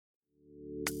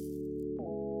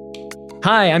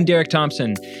Hi, I'm Derek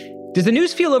Thompson. Does the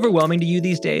news feel overwhelming to you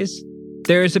these days?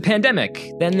 There's a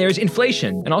pandemic, then there's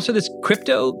inflation, and also this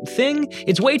crypto thing.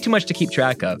 It's way too much to keep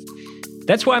track of.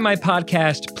 That's why my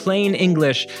podcast, Plain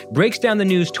English, breaks down the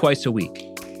news twice a week.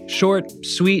 Short,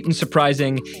 sweet, and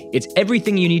surprising, it's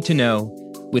everything you need to know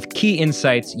with key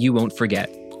insights you won't forget.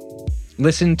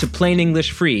 Listen to Plain English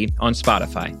free on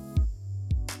Spotify.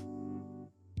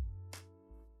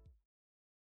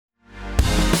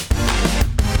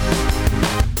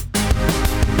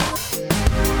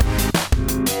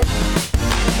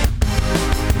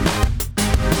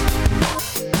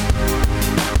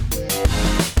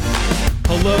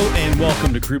 Hello and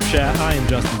welcome to Group Chat. I am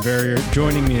Justin Verrier.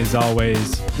 Joining me as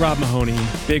always, Rob Mahoney,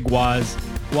 Big Waz.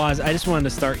 Waz, I just wanted to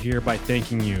start here by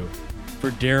thanking you for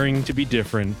daring to be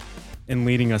different and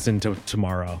leading us into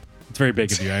tomorrow. It's very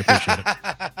big of you. I appreciate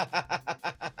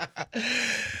it.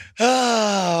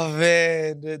 Oh,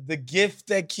 man. The gift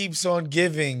that keeps on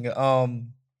giving.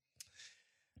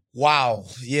 Wow.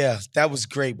 Yeah, that was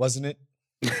great, wasn't it?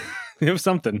 It was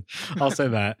something. I'll say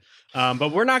that.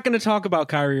 But we're not going to talk about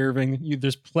Kyrie Irving.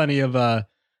 There's plenty of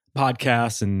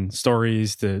podcasts and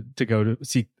stories to go to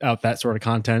seek out that sort of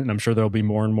content. And I'm sure there'll be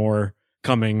more and more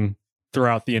coming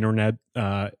throughout the internet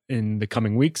in the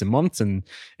coming weeks and months and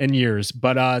years.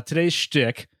 But today's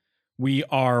shtick, we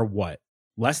are what?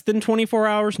 Less than 24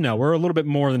 hours? No, we're a little bit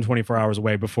more than 24 hours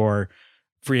away before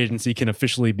free agency can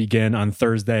officially begin on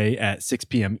Thursday at 6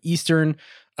 p.m. Eastern.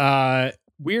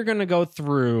 We're going to go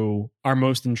through our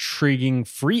most intriguing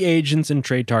free agents and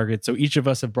trade targets. So each of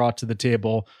us have brought to the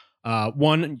table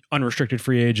one unrestricted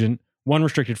free agent, one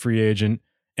restricted free agent,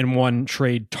 and one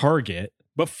trade target.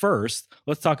 But first,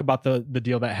 let's talk about the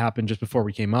deal that happened just before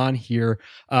we came on here.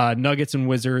 Nuggets and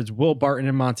Wizards, Will Barton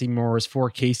and Monte Morris for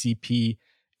KCP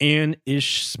and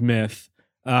Ish Smith.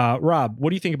 Rob, what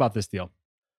do you think about this deal?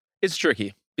 It's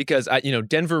tricky because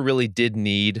Denver really did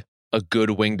need a good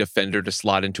wing defender to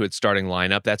slot into its starting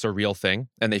lineup. That's a real thing,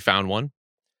 and they found one.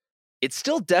 It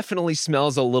still definitely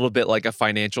smells a little bit like a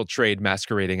financial trade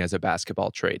masquerading as a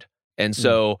basketball trade. And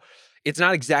so it's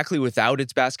not exactly without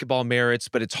its basketball merits,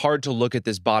 but it's hard to look at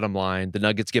this bottom line, the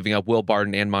Nuggets giving up Will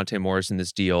Barton and Monte Morris in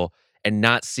this deal, and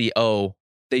not see,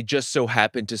 they just so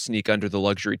happened to sneak under the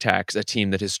luxury tax, a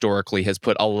team that historically has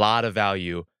put a lot of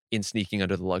value in sneaking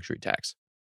under the luxury tax.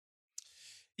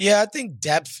 Yeah, I think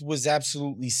depth was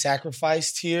absolutely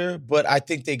sacrificed here, but I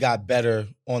think they got better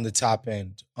on the top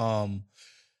end.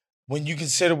 When you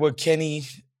consider what Kenny,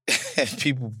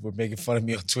 people were making fun of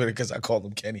me on Twitter because I called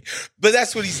him Kenny, but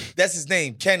that's his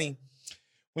name, Kenny.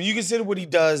 When you consider what he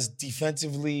does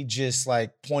defensively, just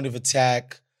like point of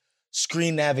attack,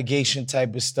 screen navigation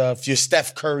type of stuff, your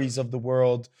Steph Currys of the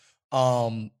world,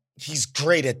 he's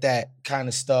great at that kind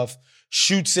of stuff.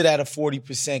 Shoots it at a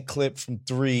 40% clip from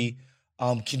three.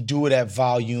 Can do it at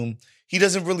volume. He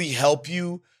doesn't really help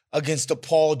you against the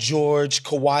Paul George,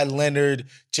 Kawhi Leonard,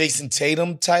 Jason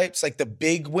Tatum types, like the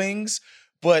big wings.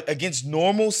 But against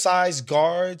normal size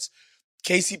guards,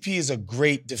 KCP is a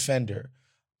great defender.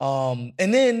 And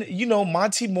then,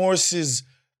 Monte Morris's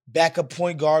backup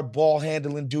point guard, ball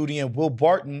handling duty, and Will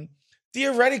Barton,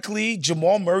 theoretically,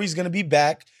 Jamal Murray's going to be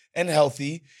back and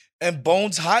healthy, and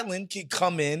Bones Highland can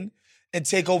come in and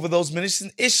take over those minutes.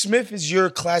 And Ish Smith is your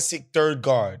classic third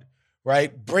guard,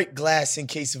 right? Break glass in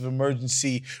case of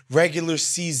emergency, regular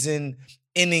season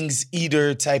innings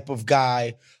eater type of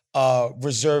guy,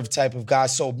 reserve type of guy.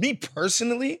 So me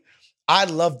personally, I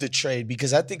love the trade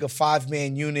because I think a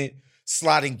 5-man unit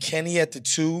slotting Kenny at the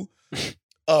 2,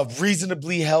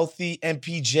 reasonably healthy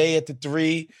MPJ at the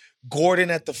 3, Gordon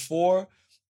at the 4.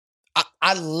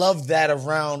 I love that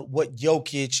around what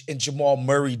Jokic and Jamal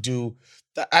Murray do.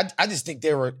 I just think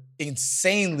they were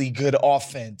insanely good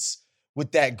offense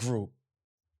with that group.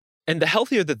 And the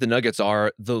healthier that the Nuggets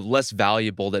are, the less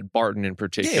valuable that Barton in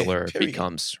particular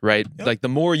becomes, right? Yep. Like the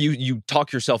more you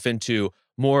talk yourself into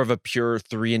more of a pure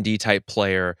 3-and-D type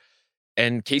player,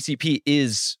 and KCP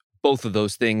is both of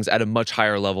those things at a much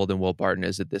higher level than Will Barton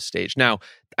is at this stage. Now,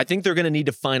 I think they're going to need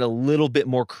to find a little bit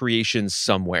more creation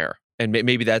somewhere. And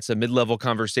maybe that's a mid-level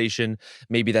conversation.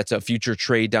 Maybe that's a future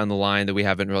trade down the line that we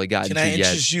haven't really gotten to yet. Can I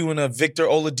interest you in a Victor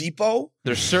Oladipo?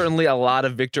 There's certainly a lot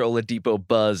of Victor Oladipo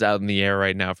buzz out in the air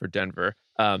right now for Denver.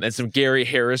 And some Gary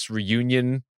Harris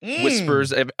reunion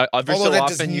whispers every so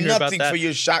often. You hear about that. Nothing for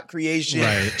your shot creation,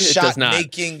 right. shot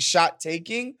making, shot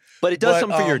taking. But it does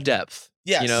something for your depth.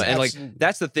 Yes, and absolutely.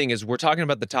 That's the thing is we're talking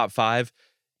about the top 5.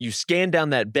 You scan down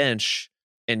that bench.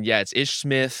 And yeah, it's Ish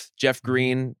Smith, Jeff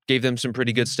Green gave them some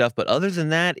pretty good stuff. But other than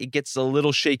that, it gets a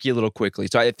little shaky a little quickly.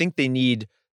 So I think they need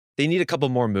a couple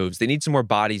more moves. They need some more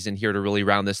bodies in here to really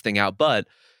round this thing out. But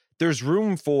there's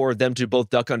room for them to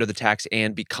both duck under the tax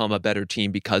and become a better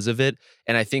team because of it.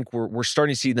 And I think we're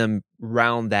starting to see them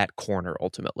round that corner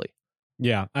ultimately.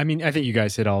 Yeah, I mean, I think you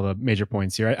guys hit all the major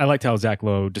points here. I liked how Zach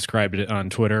Lowe described it on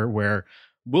Twitter, where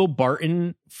Will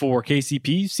Barton for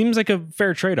KCP seems like a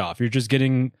fair trade-off. You're just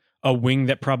getting a wing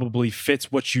that probably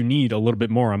fits what you need a little bit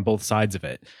more on both sides of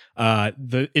it.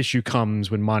 The issue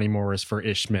comes when Monty Morris for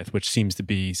Ish Smith, which seems to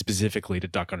be specifically to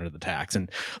duck under the tax. And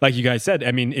like you guys said,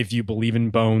 I mean, if you believe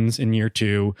in Bones in year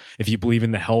 2, if you believe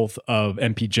in the health of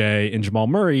MPJ and Jamal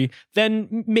Murray,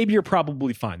 then maybe you're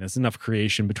probably fine. There's enough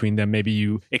creation between them. Maybe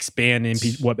you expand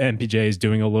what MPJ is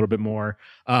doing a little bit more.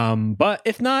 But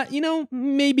if not,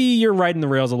 maybe you're riding the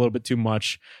rails a little bit too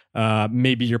much.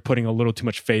 Maybe you're putting a little too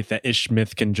much faith that Ish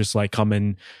Smith can just like come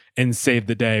in and save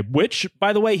the day, which,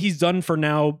 by the way, he's done for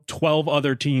now 12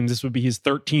 other teams. This would be his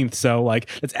 13th. So like,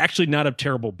 it's actually not a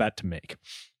terrible bet to make.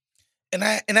 And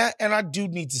I do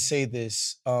need to say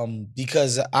this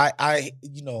because I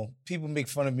people make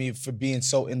fun of me for being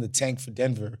so in the tank for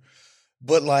Denver,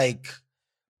 but like,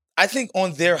 I think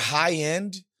on their high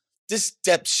end, this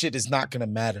depth shit is not gonna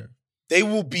matter. They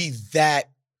will be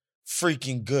that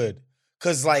freaking good.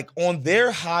 Because, like, on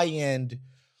their high end,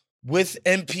 with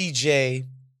MPJ,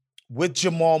 with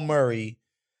Jamal Murray,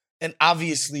 and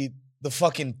obviously the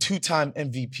fucking 2-time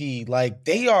MVP, like,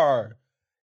 they are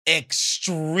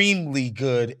extremely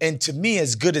good. And to me,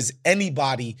 as good as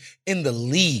anybody in the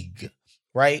league,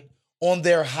 right? On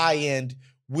their high end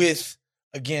with,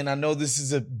 again, I know this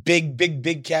is a big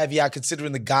caveat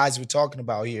considering the guys we're talking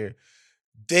about here.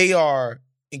 They are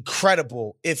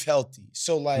incredible if healthy.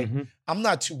 So like, I'm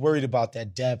not too worried about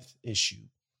that depth issue.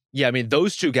 Yeah, I mean,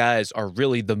 those two guys are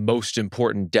really the most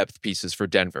important depth pieces for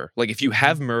Denver. Like, if you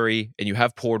have Murray and you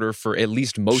have Porter for at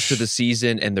least most of the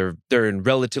season and they're in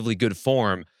relatively good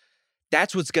form,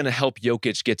 that's what's going to help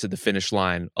Jokic get to the finish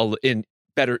line in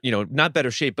better, not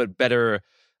better shape, but better.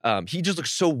 He just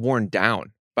looks so worn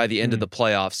down by the end of the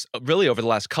playoffs, really over the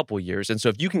last couple of years. And so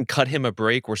if you can cut him a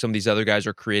break where some of these other guys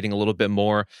are creating a little bit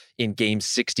more in game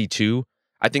 62,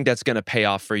 I think that's going to pay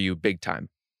off for you big time.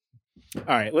 All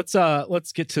right,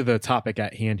 let's get to the topic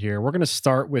at hand here. We're going to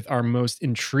start with our most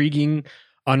intriguing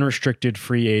unrestricted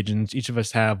free agents. Each of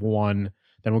us have one.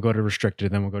 Then we'll go to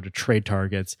restricted. Then we'll go to trade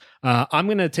targets. I'm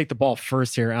going to take the ball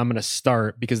first here. I'm going to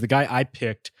start because the guy I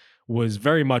picked was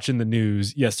very much in the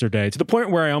news yesterday, to the point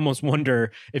where I almost wonder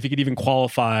if he could even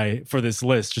qualify for this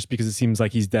list, just because it seems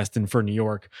like he's destined for New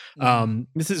York.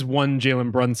 This is one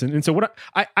Jalen Brunson. And so what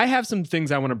I have some things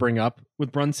I want to bring up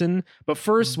with Brunson, but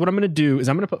first what I'm going to do is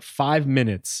I'm going to put 5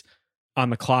 minutes on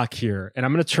the clock here, and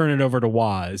I'm going to turn it over to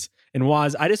Waz. And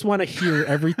Waz, I just want to hear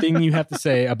everything you have to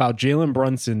say about Jalen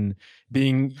Brunson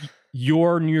being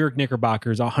your New York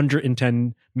Knickerbockers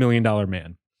 $110 million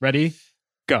man. Ready?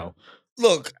 Go.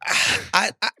 Look,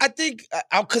 I think,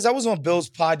 because I was on Bill's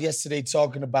pod yesterday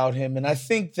talking about him, and I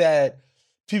think that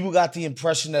people got the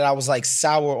impression that I was like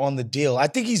sour on the deal. I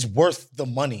think he's worth the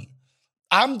money.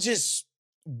 I'm just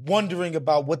wondering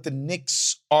about what the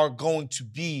Knicks are going to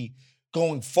be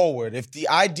going forward. If the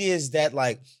idea is that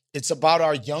like it's about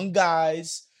our young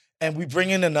guys and we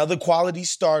bring in another quality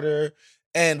starter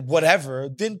and whatever,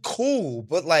 then cool.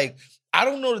 But like, I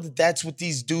don't know that that's what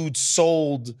these dudes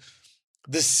sold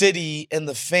the city and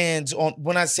the fans on.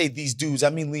 When I say these dudes,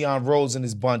 I mean Leon Rose and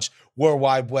his bunch,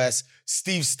 Worldwide West,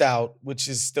 Steve Stout, which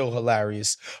is still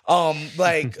hilarious.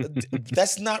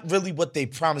 That's not really what they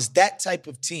promised, that type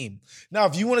of team. Now,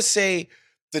 if you want to say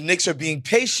the Knicks are being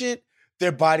patient,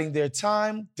 they're biding their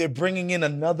time, they're bringing in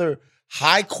another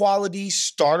high-quality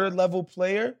starter-level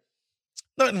player,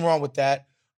 nothing wrong with that.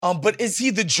 But is he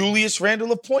the Julius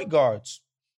Randle of point guards?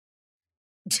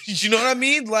 You know what I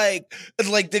mean? Like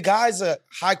the guy's a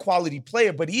high quality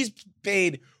player, but he's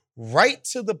paid right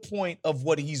to the point of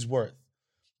what he's worth.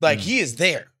 Like he is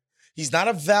there. He's not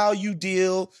a value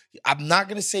deal. I'm not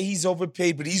going to say he's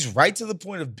overpaid, but he's right to the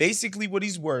point of basically what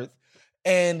he's worth.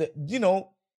 And,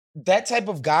 that type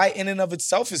of guy in and of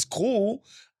itself is cool.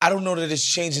 I don't know that it's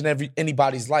changing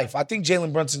anybody's life. I think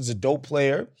Jalen Brunson's a dope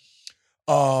player.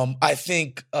 I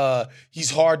think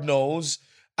he's hard-nosed.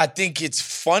 I think it's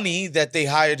funny that they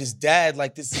hired his dad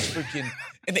like this is freaking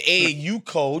an AAU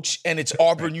coach and it's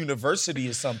Auburn University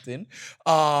or something.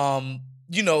 The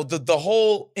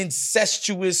whole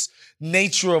incestuous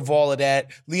nature of all of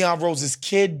that, Leon Rose's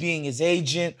kid being his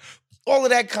agent, all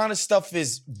of that kind of stuff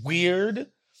is weird.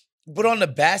 But on the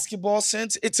basketball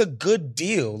sense, it's a good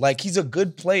deal. Like, he's a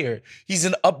good player. He's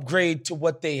an upgrade to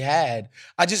what they had.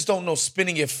 I just don't know,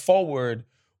 spinning it forward,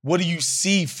 what do you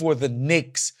see for the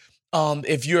Knicks?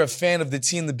 If you're a fan of the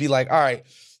team, to be like, all right,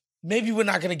 maybe we're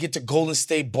not going to get to Golden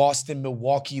State, Boston,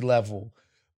 Milwaukee level,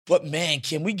 But man,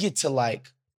 can we get to like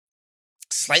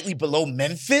slightly below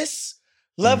Memphis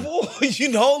level?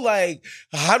 Like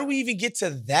how do we even get to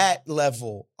that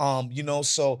level?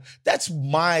 So that's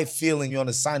my feeling on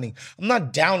the signing. I'm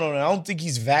not down on it. I don't think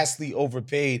he's vastly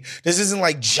overpaid. This isn't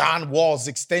like John Wall's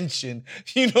extension.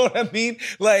 You know what I mean?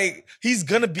 Like he's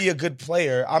gonna be a good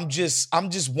player. I'm just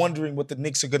wondering what the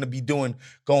Knicks are gonna be doing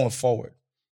going forward.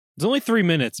 It's only 3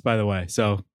 minutes, by the way.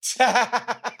 So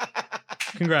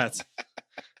congrats.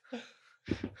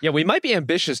 Yeah, we might be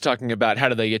ambitious talking about how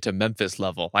do they get to Memphis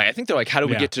level. I think they're like, how do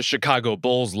we get to Chicago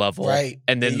Bulls level? Right.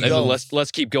 And then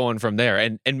let's keep going from there.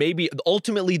 And maybe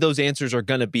ultimately those answers are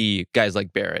going to be guys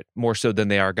like Barrett more so than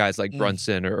they are guys like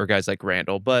Brunson or guys like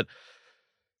Randall. But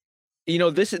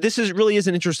this really is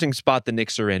an interesting spot the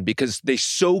Knicks are in because they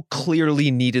so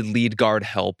clearly needed lead guard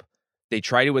help. They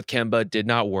tried it with Kemba, did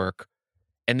not work.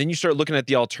 And then you start looking at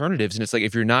the alternatives, and it's like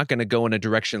if you're not going to go in a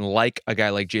direction like a guy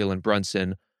like Jalen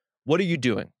Brunson, what are you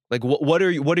doing? Like, what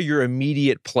are your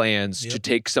immediate plans to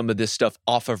take some of this stuff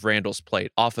off of Randall's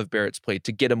plate, off of Barrett's plate,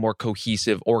 to get a more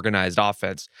cohesive, organized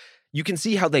offense? You can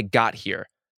see how they got here,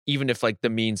 even if like the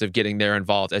means of getting there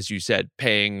involved, as you said,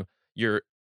 paying your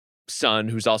son,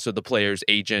 who's also the player's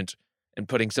agent, and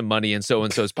putting some money in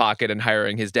so-and-so's pocket and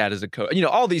hiring his dad as a coach.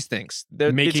 All these things.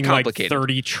 Making like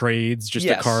 30 trades just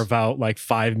to carve out like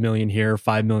 $5 million here,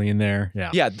 $5 million there. Yeah.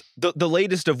 Yeah. The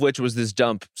latest of which was this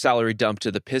salary dump to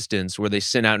the Pistons, where they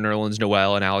sent out Nerlens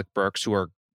Noel and Alec Burks, who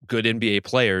are good NBA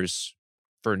players,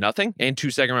 for nothing, and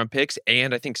 2 second-round picks,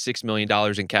 and I think $6 million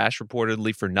in cash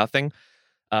reportedly for nothing.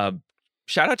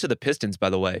 Shout out to the Pistons, by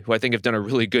the way, who I think have done a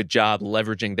really good job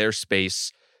leveraging their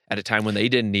space at a time when they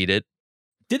didn't need it.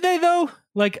 Did they though?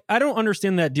 Like, I don't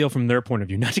understand that deal from their point of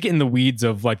view. Not to get in the weeds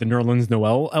of like the Nerlens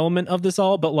Noel element of this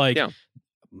all, but like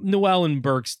Noel and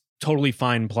Burks, totally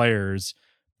fine players.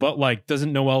 But like,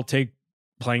 doesn't Noel take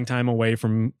playing time away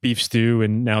from Beef Stew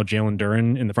and now Jalen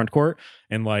Duren in the front court?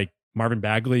 And like Marvin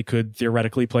Bagley could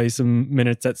theoretically play some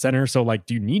minutes at center. So like,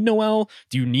 do you need Noel?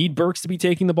 Do you need Burks to be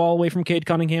taking the ball away from Cade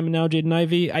Cunningham and now Jaden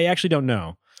Ivey? I actually don't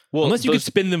know. Well, unless you could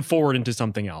spin them forward into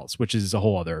something else, which is a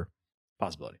whole other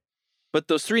possibility. But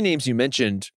those 3 names you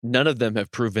mentioned, none of them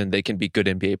have proven they can be good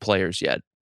NBA players yet.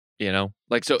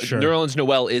 Like, so sure. Nerlens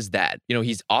Noel is that.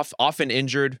 He's often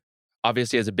injured,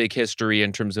 obviously has a big history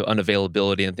in terms of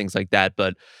unavailability and things like that,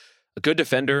 but a good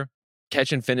defender,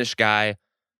 catch and finish guy,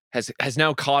 has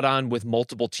now caught on with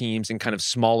multiple teams in kind of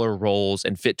smaller roles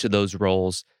and fit to those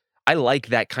roles. I like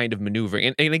that kind of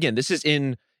maneuvering. And again, this is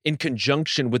in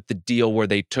conjunction with the deal where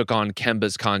they took on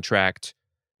Kemba's contract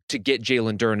to get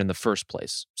Jalen Duren in the first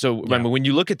place. So I mean, when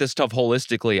you look at this stuff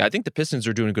holistically, I think the Pistons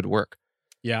are doing good work.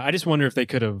 Yeah, I just wonder if they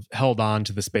could have held on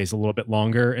to the space a little bit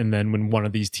longer. And then when one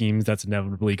of these teams that's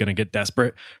inevitably going to get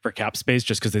desperate for cap space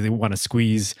just because they want to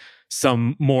squeeze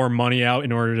some more money out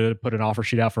in order to put an offer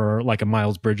sheet out for like a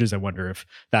Miles Bridges, I wonder if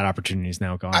that opportunity is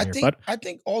now gone. I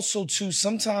think also too,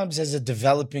 sometimes as a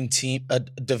developing team,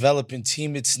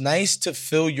 it's nice to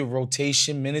fill your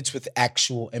rotation minutes with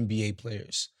actual NBA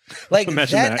players. Like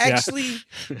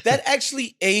that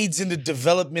actually aids in the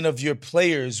development of your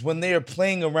players when they are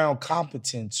playing around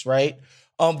competence, right?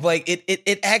 Like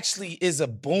it actually is a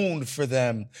boon for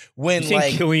them when you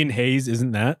think Killian Hayes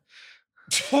isn't that?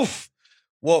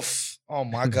 Woof. Oh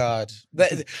my God.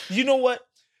 You know what?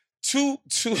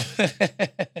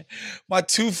 My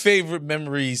 2 favorite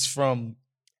memories from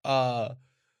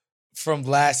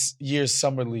last year's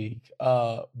Summer League.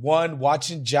 One,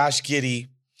 watching Josh Giddey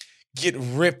get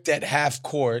ripped at half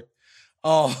court,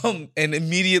 and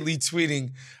immediately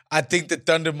tweeting, I think the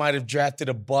Thunder might have drafted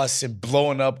a bus, and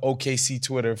blowing up OKC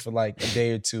Twitter for like a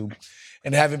day or two,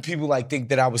 and having people like think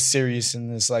that I was serious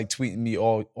and just like tweeting me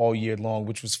all year long,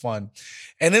 which was fun.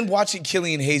 And then watching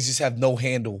Killian Hayes just have no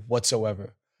handle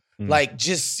whatsoever. Like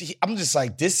I'm just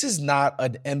like, this is not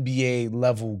an NBA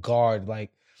level guard.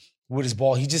 Like with his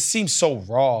ball, he just seems so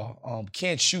raw.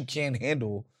 Can't shoot, can't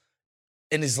handle.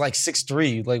 And is like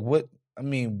 6'3". Like what? I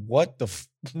mean, what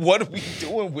are we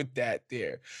doing with that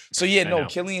there? So yeah, no,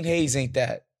 Killian Hayes ain't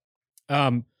that.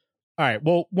 All right.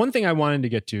 Well, one thing I wanted to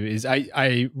get to is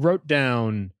I wrote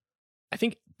down, I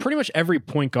think pretty much every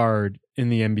point guard in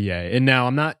the NBA. And now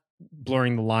I'm not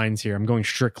blurring the lines here. I'm going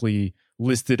strictly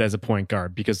listed as a point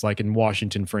guard because like in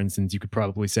Washington, for instance, you could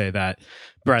probably say that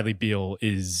Bradley Beal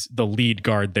is the lead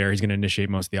guard there. He's going to initiate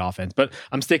most of the offense, but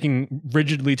I'm sticking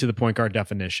rigidly to the point guard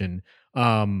definition.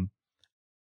 And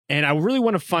I really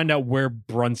want to find out where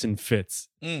Brunson fits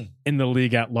in the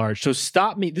league at large. So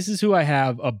stop me. This is who I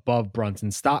have above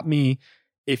Brunson. Stop me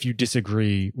if you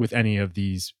disagree with any of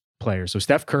these players. So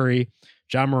Steph Curry,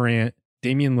 John Morant,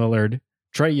 Damian Lillard,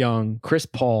 Trae Young, Chris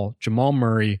Paul, Jamal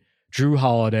Murray, Drew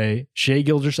Holiday, Shai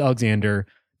Gilgeous-Alexander,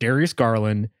 Darius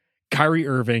Garland, Kyrie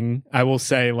Irving. I will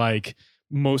say, like,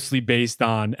 mostly based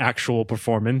on actual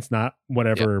performance, not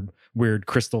whatever weird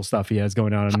crystal stuff he has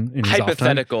going on in his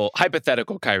hypothetical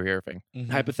Kyrie Irving.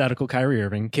 Mhm. hypothetical Kyrie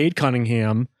Irving, Cade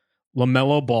Cunningham,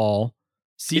 LaMelo Ball,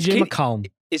 CJ McCollum.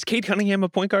 Is Cade Cunningham a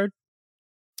point guard?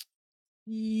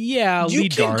 Yeah, You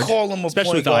lead can guard. call him a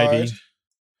especially point with Ivy.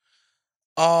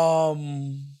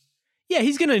 guard. Yeah,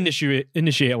 he's going to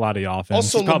initiate a lot of the offense.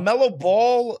 Also, He's prob- LaMelo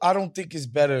Ball, I don't think is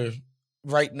better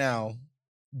right now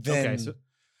than. Okay,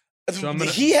 so I'm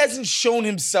gonna- He hasn't shown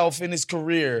himself in his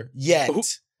career yet.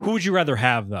 who would you rather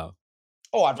have, though?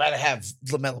 Oh, I'd rather have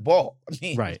LaMelo Ball. I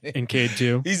mean, Right, and Cade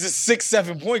too. He's a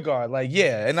 6'7" point guard. Like,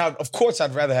 yeah. And of course,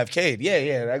 I'd rather have Cade.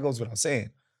 Yeah, that goes without saying.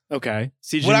 Okay,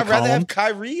 CJ Would McCollum. I rather have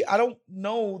Kyrie? I don't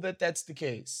know that that's the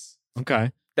case.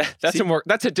 Okay,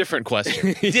 That's a different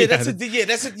question. Yeah,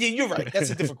 you're right. That's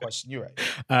a different question. You're right.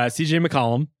 CJ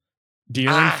McCollum,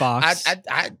 De'Aaron Fox.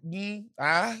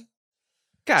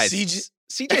 Guys,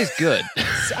 CJ's good.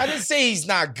 I didn't say he's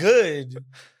not good.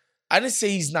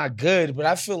 But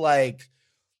I feel like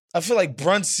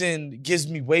Brunson gives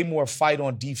me way more fight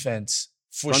on defense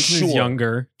for Brunson sure. is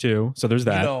younger too, so there's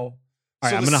that. You know, All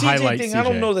right, so I'm the going to CJ highlight thing, CJ. I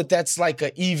don't know that that's like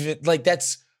a even, like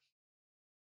that's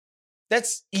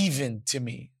even to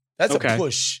me. That's Okay. a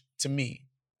push to me.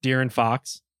 De'Aaron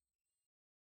Fox.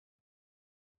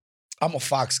 I'm a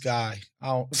Fox guy. I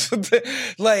don't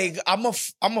like. I'm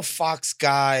a Fox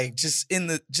guy.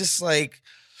 Just like,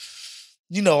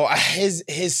 you know, his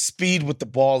speed with the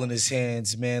ball in his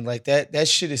hands, man. Like that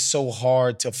shit is so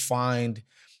hard to find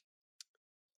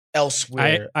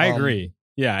elsewhere. I agree.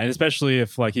 Yeah, and especially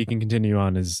if like he can continue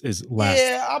on his last.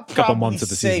 Yeah, I'll probably couple months of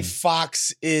the say season.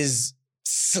 Fox is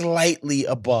slightly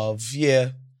above. Yeah.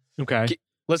 Okay,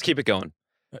 Let's keep it going.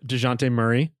 DeJounte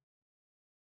Murray,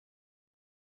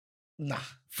 Nah.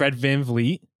 Fred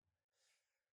VanVleet,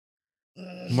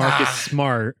 Marcus Nah.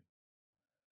 Smart.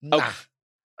 Nah.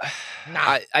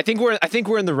 Nah. I think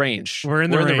we're in the range. We're in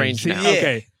the range. range now. Yeah.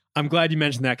 Okay, I'm glad you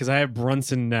mentioned that because I have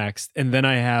Brunson next, and then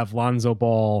I have Lonzo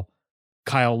Ball,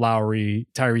 Kyle Lowry,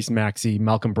 Tyrese Maxey,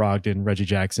 Malcolm Brogdon, Reggie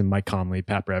Jackson, Mike Conley,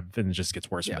 Pat Bev, and it just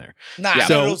gets worse from there. Nah, Yeah. none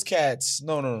So- of those cats.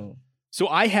 No. So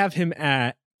I have him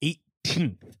at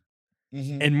 18th,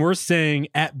 Mhm. and we're saying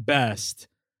at best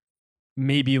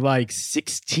maybe like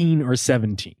 16 or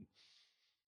 17.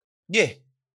 Yeah.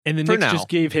 And the For Knicks now. just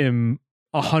gave him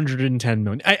 110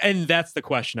 million. And that's the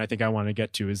question I think I want to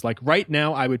get to is like right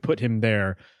now I would put him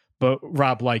there. But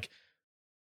Rob, like,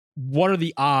 what are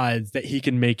the odds that he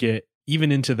can make it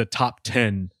even into the top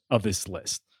 10 of this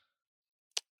list?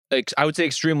 I would say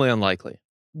extremely unlikely.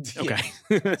 Yeah. Okay.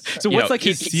 So You what's know, like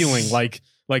his he- ceiling? Like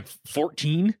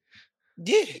 14?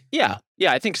 Yeah.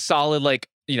 Yeah. I think solid, like,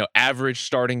 you know, average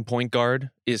starting point guard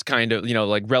is kind of, you know,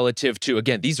 like relative to,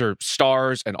 again, these are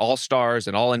stars and all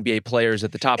NBA players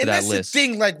at the top And of that that's list. the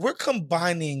thing, like we're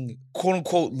combining quote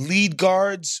unquote lead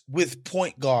guards with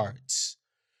point guards,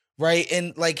 right?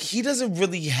 And like he doesn't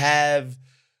really have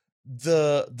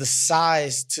the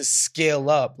size to scale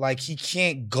up. Like he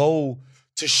can't go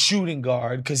to shooting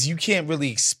guard because you can't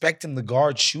really expect him to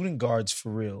guard shooting guards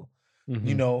for real,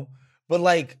 you know? But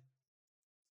like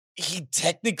he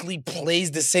technically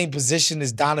plays the same position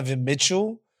as Donovan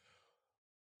Mitchell.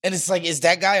 And it's like, is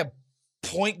that guy a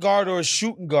point guard or a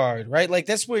shooting guard, right? Like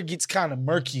that's where it gets kind of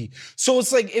murky. So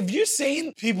it's like if you're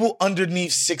saying people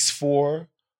underneath 6'4"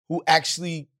 who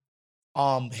actually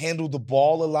handle the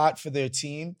ball a lot for their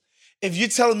team, if you're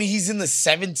telling me he's in the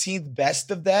 17th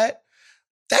best of that,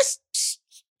 that's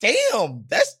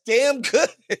damn good.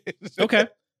 Okay.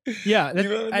 Yeah, You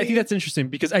know what I I think mean? that's interesting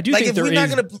because I do Like think if there we're is. not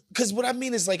gonna, because what I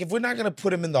mean is like if we're not gonna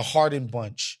put him in the Harden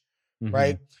bunch, Mhm.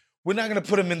 right? We're not gonna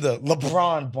put him in the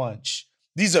LeBron bunch.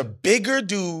 These are bigger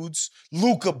dudes,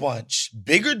 Luka bunch,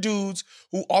 bigger dudes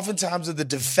who oftentimes are the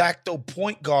de facto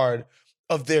point guard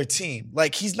of their team.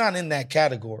 Like he's not in that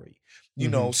category, you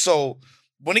know. So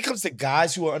when it comes to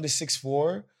guys who are under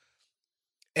 6'4"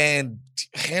 and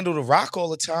handle the rock all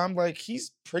the time, like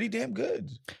he's pretty damn good.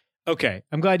 Okay,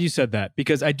 I'm glad you said that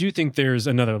because I do think there's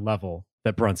another level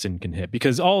that Brunson can hit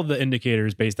because all of the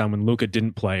indicators based on when Luka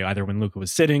didn't play, either when Luka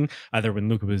was sitting, either when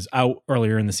Luka was out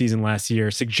earlier in the season last year,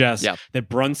 suggest that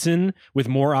Brunson with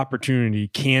more opportunity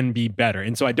can be better.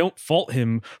 And so I don't fault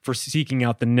him for seeking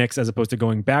out the Knicks as opposed to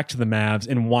going back to the Mavs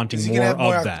and wanting Is he more gonna have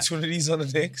more of that. opportunities on the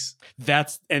Knicks?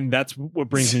 That's what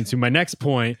brings me to my next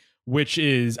point, which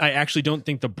is I actually don't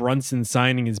think the Brunson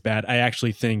signing is bad. I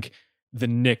actually think the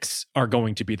Knicks are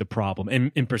going to be the problem.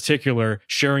 And in particular,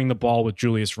 sharing the ball with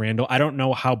Julius Randle. I don't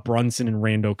know how Brunson and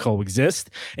Randle coexist.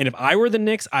 And if I were the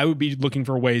Knicks, I would be looking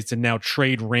for ways to now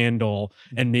trade Randle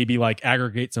and maybe like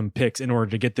aggregate some picks in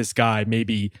order to get this guy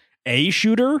maybe a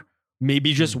shooter,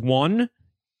 maybe just one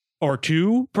or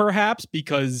two, perhaps,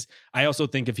 because I also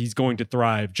think if he's going to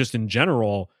thrive just in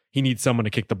general, he needs someone to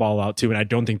kick the ball out too. And I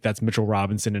don't think that's Mitchell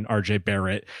Robinson and RJ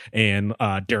Barrett and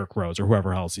Derrick Rose or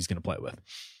whoever else he's going to play with.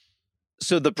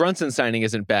 So the Brunson signing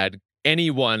isn't bad.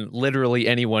 Literally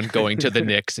anyone going to the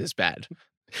Knicks is bad.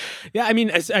 Yeah, I mean,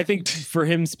 I think for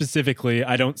him specifically,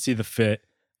 I don't see the fit.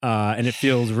 And it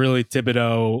feels really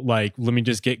Thibodeau, like, let me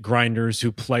just get grinders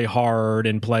who play hard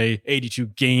and play 82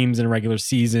 games in a regular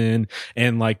season.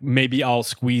 And like, maybe I'll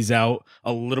squeeze out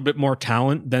a little bit more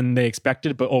talent than they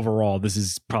expected. But overall, this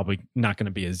is probably not going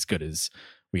to be as good as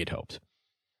we had hoped.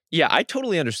 Yeah, I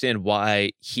totally understand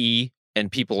why he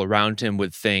and people around him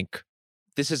would think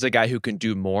this is a guy who can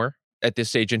do more at this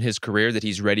stage in his career, that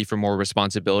he's ready for more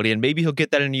responsibility. And maybe he'll get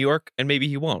that in New York and maybe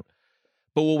he won't.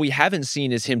 But what we haven't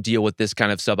seen is him deal with this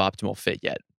kind of suboptimal fit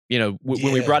yet. You know,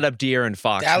 when we brought up De'Aaron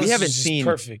Fox, Dallas we haven't is just seen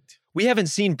perfect. We haven't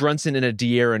seen Brunson in a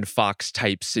De'Aaron Fox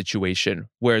type situation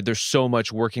where there's so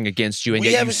much working against you and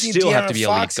yet you still have to be a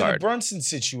lead Fox in a guard. Brunson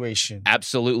situation.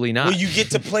 Absolutely not. Where you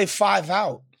get to play 5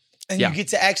 out and Yeah. you get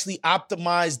to actually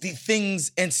optimize the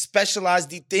things and specialize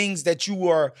the things that you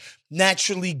are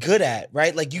naturally good at,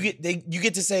 right? Like you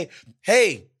get to say,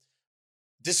 hey,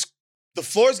 the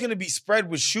floor is going to be spread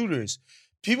with shooters.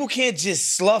 People can't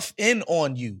just slough in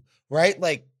on you, right?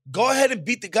 Like, go ahead and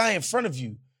beat the guy in front of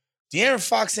you. De'Aaron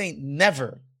Fox ain't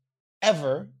never,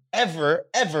 ever, ever,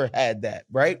 ever had that,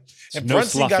 right? And no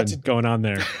Brunson got to going on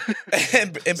there.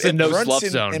 and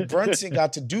Brunson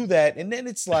got to do that. And then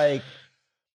it's like,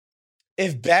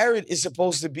 if Barrett is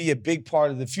supposed to be a big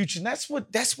part of the future, and that's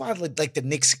why like the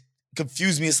Knicks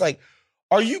confuse me. It's like,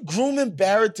 are you grooming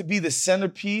Barrett to be the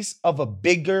centerpiece of a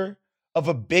big,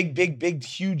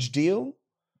 huge deal?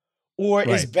 Or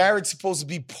is Barrett supposed to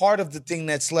be part of the thing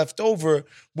that's left over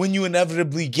when you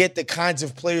inevitably get the kinds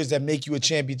of players that make you a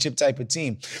championship type of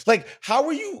team? Like, how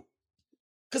are you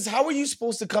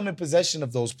supposed to come in possession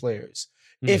of those players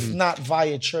if not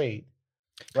via trade?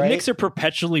 Right? The Knicks are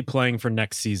perpetually playing for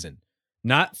next season,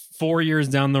 not 4 years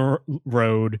down the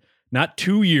road, not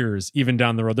 2 years even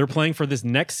down the road. They're playing for this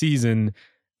next season.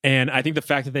 And I think the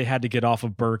fact that they had to get off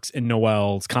of Burks and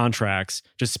Noel's contracts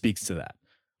just speaks to that.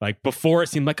 Like before, it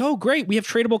seemed like, oh, great, we have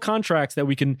tradable contracts that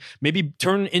we can maybe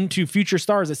turn into future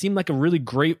stars. It seemed like a really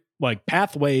great like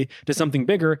pathway to something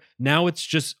bigger. Now it's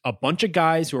just a bunch of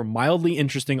guys who are mildly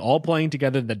interesting, all playing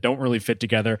together that don't really fit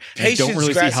together. And don't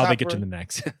really see how they get to the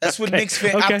next. That's what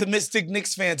optimistic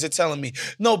Knicks fans are telling me.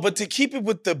 No, but to keep it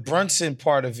with the Brunson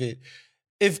part of it,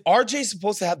 if RJ's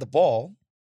supposed to have the ball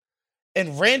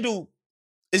and Randle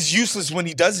is useless when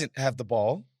he doesn't have the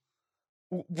ball,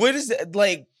 where does that,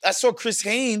 like, I saw Chris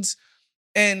Haynes,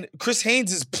 and Chris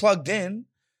Haynes is plugged in,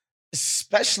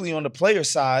 especially on the player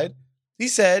side. He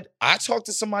said, I talked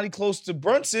to somebody close to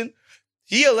Brunson.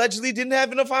 He allegedly didn't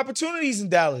have enough opportunities in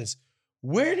Dallas.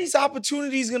 Where are these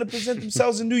opportunities going to present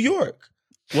themselves in New York?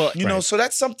 Well, you know, so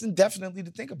that's something definitely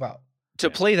to think about. To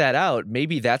play that out,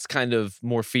 maybe that's kind of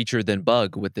more feature than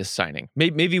bug with this signing.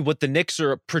 Maybe what the Knicks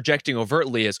are projecting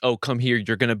overtly is, oh, come here,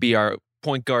 you're going to be our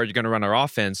point guard, you're going to run our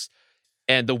offense.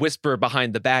 And the whisper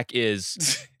behind the back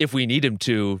is, if we need him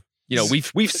to, you know,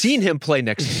 we've seen him play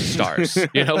next to the stars.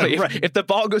 You know, if the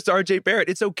ball goes to RJ Barrett,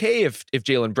 it's okay if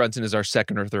Jalen Brunson is our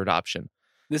second or third option.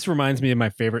 This reminds me of my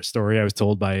favorite story I was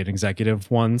told by an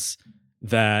executive once,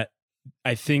 that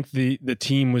I think the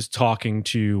team was talking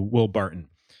to Will Barton.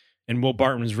 And Will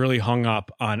Barton was really hung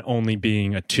up on only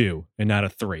being a 2 and not a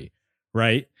 3,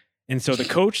 right? And so the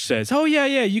coach says, oh, yeah,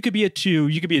 you could be a 2.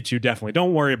 You could be a 2, definitely.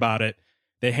 Don't worry about it.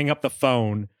 They hang up the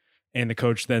phone, and the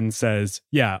coach then says,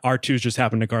 yeah, our 2s just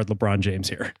happen to guard LeBron James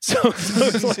here. So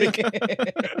it's like...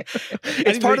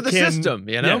 it's part of the system,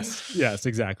 you know? Yes,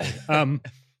 exactly. All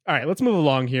right, let's move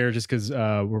along here just because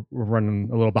we're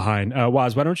running a little behind.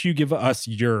 Waz, why don't you give us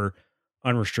your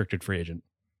unrestricted free agent?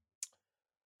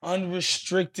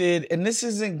 Unrestricted, and this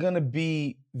isn't going to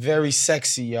be very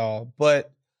sexy, y'all,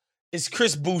 but it's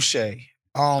Chris Boucher.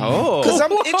 Because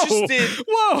I'm interested.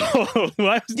 Whoa! I was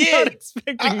not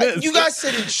expecting this. You guys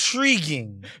said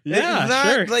intriguing.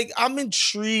 Yeah, sure. I'm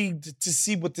intrigued to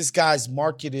see what this guy's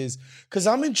market is, because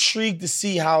I'm intrigued to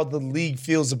see how the league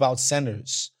feels about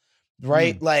centers,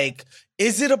 right? Like,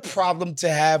 is it a problem to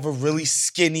have a really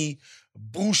skinny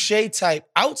Boucher type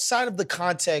outside of the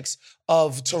context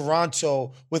of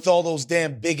Toronto with all those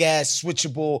damn big ass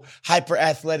switchable, hyper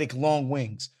athletic long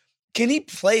wings? can he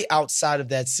play outside of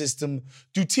that system?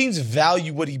 Do teams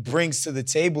value what he brings to the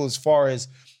table as far as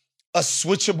a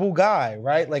switchable guy,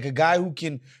 right? Like a guy who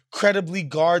can credibly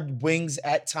guard wings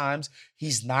at times.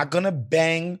 He's not going to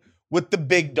bang with the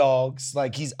big dogs.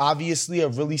 Like he's obviously a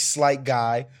really slight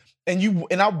guy.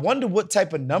 And I wonder what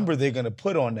type of number they're going to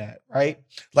put on that, right?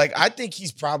 Like I think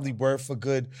he's probably worth a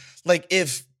good, like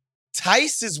if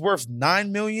Tice is worth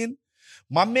 $9 million,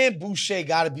 my man Boucher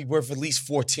got to be worth at least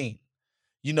 14.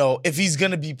 You know, if he's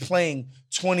going to be playing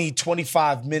 20,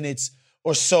 25 minutes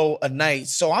or so a night.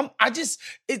 So I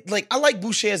like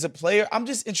Boucher as a player. I'm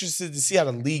just interested to see how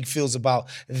the league feels about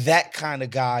that kind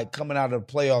of guy coming out of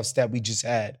the playoffs that we just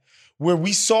had, where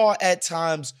we saw at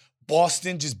times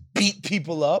Boston just beat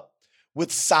people up with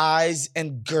size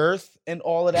and girth and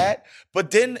all of that.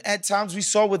 But then at times we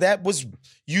saw where that was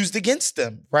used against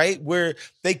them, right? Where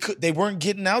they weren't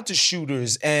getting out to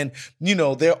shooters and, you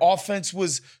know, their offense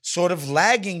was sort of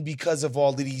lagging because of all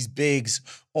of these bigs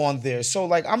on there. So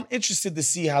like, I'm interested to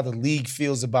see how the league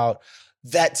feels about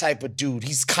that type of dude.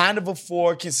 He's kind of a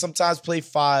 4, can sometimes play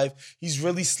 5. He's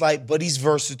really slight, but he's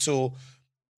versatile.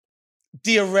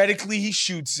 Theoretically, he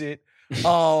shoots it.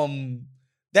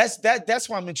 That's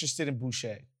why I'm interested in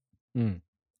Boucher.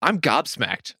 I'm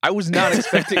gobsmacked. I was not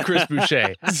expecting Chris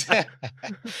Boucher.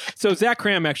 So Zach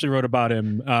Cram actually wrote about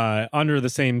him under the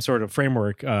same sort of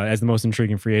framework as the most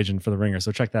intriguing free agent for the Ringer.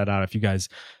 So check that out if you guys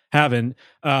haven't.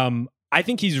 I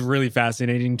think he's really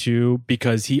fascinating too,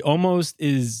 because he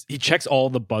checks all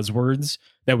the buzzwords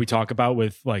that we talk about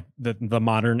with like the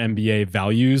modern NBA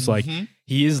values. Like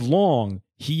he is long,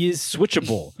 he is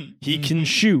switchable, he can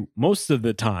shoot most of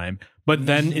the time, but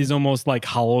then is almost like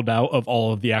hollowed out of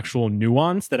all of the actual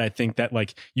nuance that I think that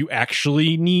like you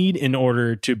actually need in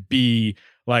order to be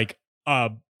like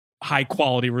a high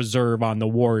quality reserve on the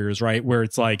Warriors, right? Where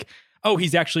it's like, oh,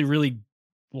 he's actually really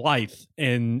lithe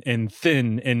and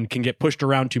thin and can get pushed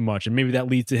around too much, and maybe that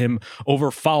leads to him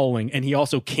over fouling, and he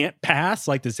also can't pass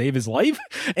like to save his life,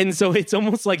 and so it's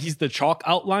almost like he's the chalk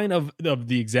outline of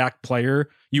the exact player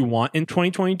you want in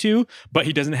 2022, but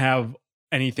he doesn't have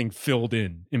anything filled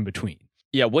in between.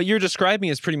 Yeah, what you're describing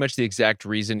is pretty much the exact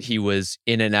reason he was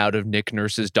in and out of Nick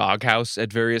Nurse's doghouse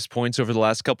at various points over the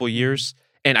last couple of years.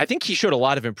 And I think he showed a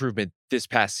lot of improvement this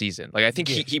past season. Like, I think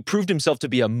he proved himself to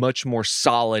be a much more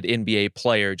solid NBA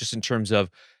player, just in terms of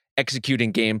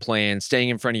executing game plans, staying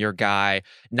in front of your guy,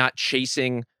 not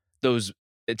chasing those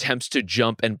attempts to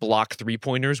jump and block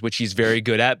 3-pointers, which he's very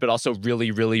good at, but also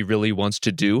really, really, really wants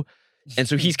to do. And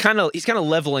so he's kind of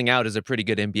leveling out as a pretty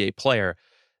good NBA player.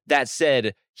 That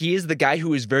said, he is the guy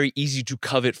who is very easy to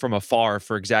covet from afar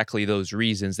for exactly those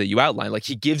reasons that you outlined. Like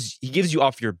he gives you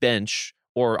off your bench,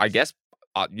 or I guess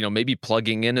maybe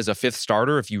plugging in as a 5th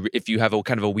starter if you have a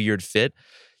kind of a weird fit.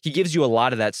 He gives you a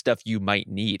lot of that stuff you might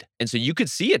need. And so you could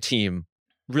see a team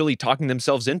really talking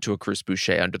themselves into a Chris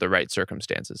Boucher under the right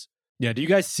circumstances. Yeah, do you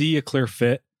guys see a clear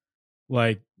fit?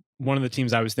 Like, one of the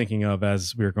teams I was thinking of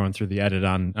as we were going through the edit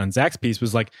on Zach's piece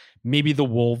was like maybe the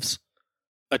Wolves,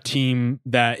 a team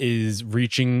that is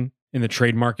reaching in the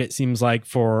trade market, seems like,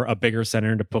 for a bigger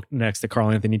center to put next to Karl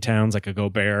Anthony Towns, like a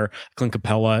Gobert, Clint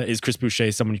Capella. Is Chris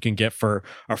Boucher someone you can get for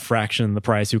a fraction of the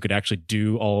price who could actually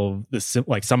do all of the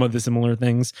like some of the similar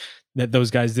things that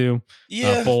those guys do?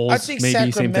 Yeah, Bulls, I think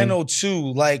maybe, Sacramento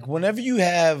too. Like whenever you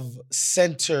have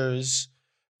centers,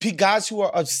 guys who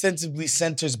are ostensibly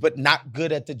centers but not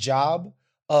good at the job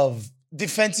of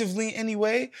defensively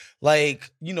anyway,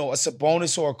 like, you know, a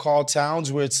Sabonis or a Karl Towns,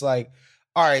 where it's like,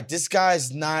 all right, this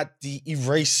guy's not the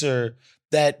eraser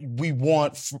that we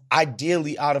want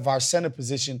ideally out of our center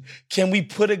position. Can we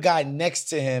put a guy next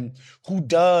to him who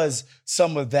does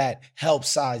some of that help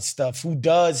side stuff, who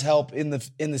does help in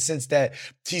the sense that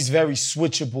he's very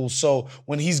switchable? So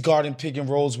when he's guarding pick and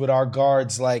rolls with our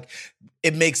guards, like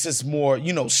it makes us more,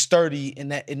 you know, sturdy in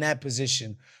that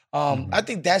position. I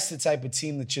think that's the type of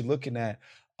team that you're looking at.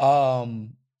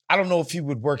 I don't know if he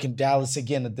would work in Dallas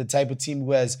again, the type of team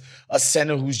who has a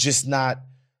center who's just not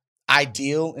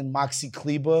ideal in Maxi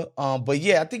Kleber. But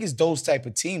yeah, I think it's those type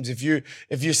of teams. If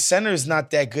your center is not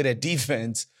that good at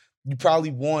defense, you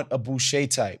probably want a Boucher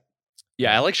type.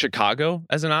 Yeah, I like Chicago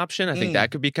as an option. I think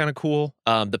that could be kind of cool.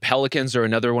 The Pelicans are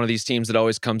another one of these teams that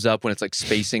always comes up when it's like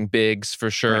spacing bigs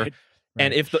for sure. Right.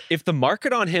 And if the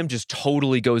market on him just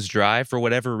totally goes dry for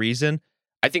whatever reason,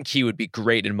 I think he would be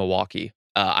great in Milwaukee.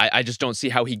 I just don't see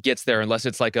how he gets there unless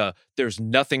it's like there's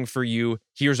nothing for you.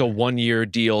 Here's a 1-year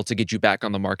deal to get you back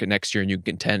on the market next year and you can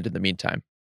contend in the meantime.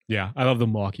 Yeah, I love the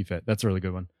Milwaukee fit. That's a really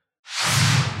good one.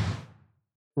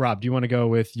 Rob, do you want to go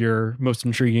with your most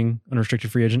intriguing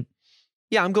unrestricted free agent?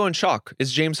 Yeah, I'm going chalk.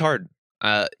 It's James Harden.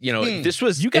 This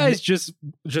was you guys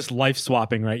just life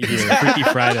swapping right here. Freaky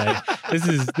Friday.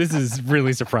 This is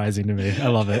really surprising to me. I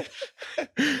love it.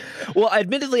 Well,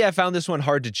 admittedly, I found this one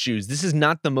hard to choose. This is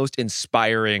not the most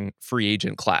inspiring free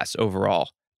agent class overall.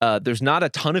 There's not a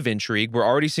ton of intrigue. We're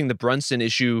already seeing the Brunson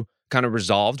issue kind of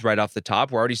resolved right off the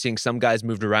top. We're already seeing some guys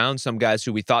moved around, some guys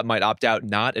who we thought might opt out,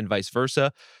 not, and vice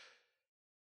versa.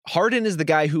 Harden is the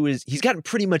guy he's gotten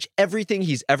pretty much everything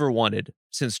he's ever wanted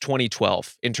since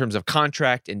 2012 in terms of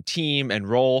contract and team and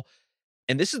role.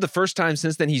 And this is the first time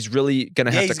since then he's really going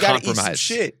to have to compromise. Eat some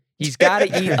shit. He's got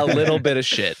to eat a little bit of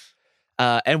shit.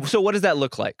 And so what does that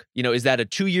look like? Is that a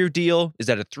 2-year deal? Is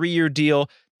that a 3-year deal?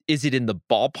 Is it in the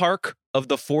ballpark of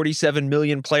the $47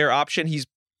 million player option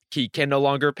he can no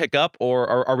longer pick up?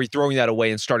 Or are we throwing that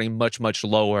away and starting much, much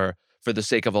lower for the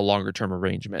sake of a longer term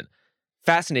arrangement?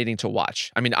 Fascinating to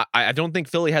watch. I mean, I don't think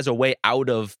Philly has a way out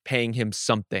of paying him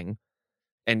something.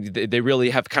 And they really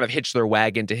have kind of hitched their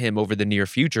wagon to him over the near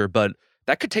future, but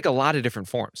that could take a lot of different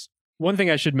forms. One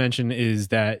thing I should mention is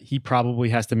that he probably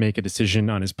has to make a decision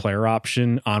on his player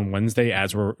option on Wednesday,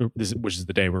 which is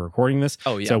the day we're recording this.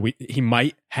 Oh, yeah. So he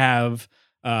might have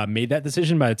made that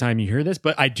decision by the time you hear this,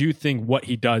 but I do think what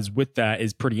he does with that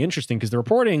is pretty interesting because the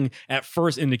reporting at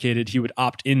first indicated he would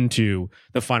opt into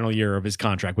the final year of his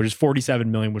contract, which is $47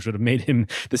 million, which would have made him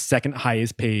the second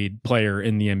highest paid player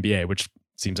in the NBA, which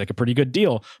seems like a pretty good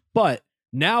deal. But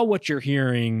now what you're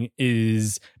hearing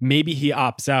is maybe he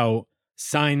opts out,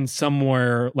 signs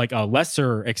somewhere like a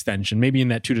lesser extension, maybe in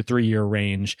that 2 to 3 year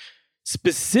range,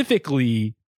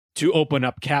 specifically to open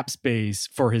up cap space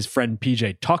for his friend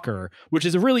PJ Tucker, which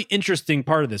is a really interesting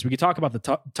part of this. We could talk about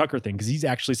the Tucker thing because he's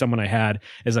actually someone I had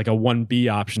as like a 1B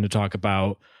option to talk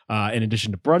about in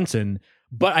addition to Brunson.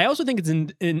 But I also think it's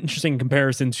an interesting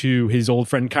comparison to his old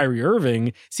friend Kyrie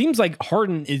Irving. Seems like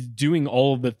Harden is doing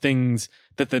all of the things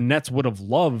that the Nets would have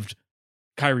loved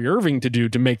Kyrie Irving to do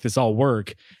to make this all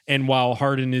work. And while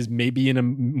Harden is maybe in a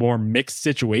more mixed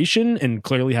situation and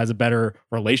clearly has a better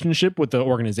relationship with the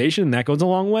organization, and that goes a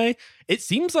long way, it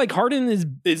seems like Harden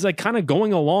is like kind of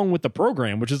going along with the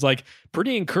program, which is like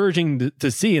pretty encouraging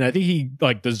to see. And I think he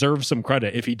like deserves some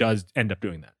credit if he does end up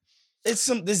doing that.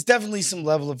 There's definitely some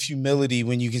level of humility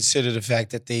when you consider the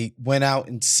fact that they went out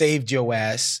and saved your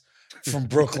ass from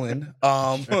Brooklyn,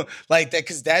 like that,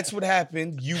 because that's what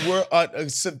happened. You were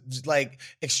like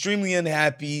extremely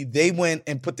unhappy. They went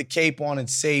and put the cape on and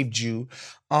saved you.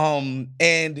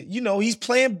 And he's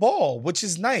playing ball, which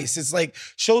is nice. It's like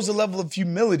shows a level of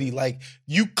humility. Like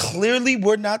you clearly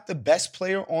were not the best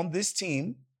player on this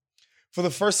team for the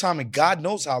first time in God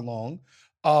knows how long.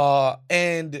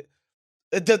 And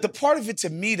the part of it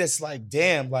to me that's like,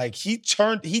 damn, like he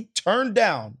turned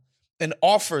down an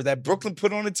offer that Brooklyn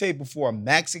put on the table for a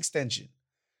max extension.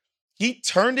 He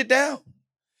turned it down.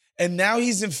 And now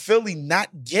he's in Philly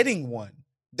not getting one.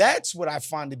 That's what I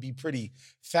find to be pretty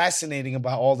fascinating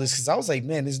about all this. Because I was like,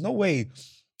 man, there's no way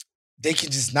they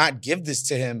can just not give this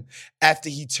to him after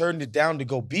he turned it down to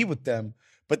go be with them.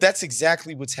 But that's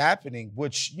exactly what's happening,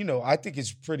 which, I think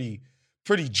is pretty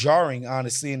jarring,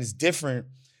 honestly, and is different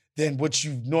than what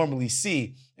you normally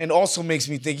see. And also makes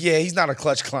me think, yeah, he's not a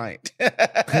Clutch client.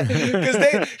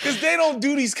 Because they don't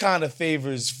do these kind of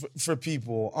favors for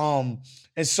people.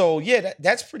 And so, yeah,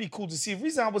 that's pretty cool to see. The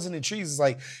reason I wasn't intrigued is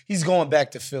like he's going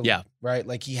back to Philly, right?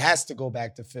 Like he has to go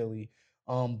back to Philly.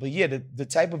 But yeah, the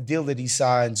type of deal that he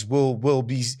signs will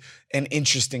be an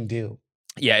interesting deal.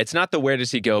 Yeah, it's not the where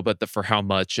does he go, but the for how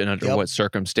much and under what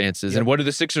circumstances. And what do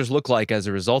the Sixers look like as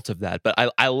a result of that? But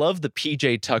I love the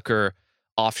PJ Tucker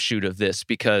offshoot of this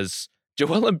because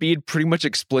Joel Embiid pretty much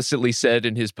explicitly said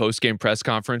in his post-game press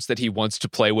conference that he wants to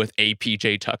play with a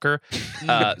PJ Tucker.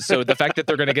 So the fact that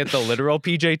they're going to get the literal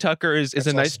PJ Tucker is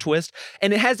a nice twist.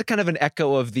 And it has a kind of an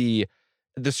echo of the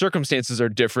circumstances are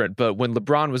different, but when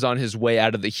LeBron was on his way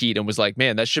out of the Heat and was like,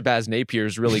 man, that Shabazz Napier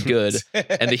is really good,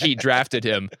 and the Heat drafted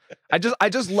him. I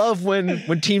just love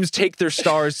when teams take their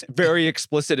stars' very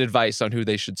explicit advice on who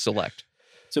they should select.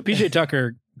 So PJ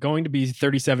Tucker, going to be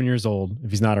 37 years old,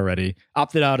 if he's not already,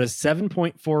 opted out as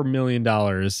 $7.4 million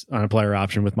on a player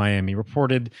option with Miami,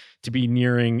 reported to be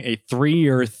nearing a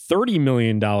 3-year, $30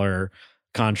 million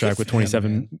contract with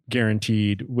 27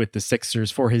 guaranteed with the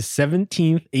Sixers for his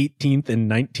 17th, 18th,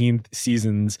 and 19th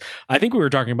seasons. I think we were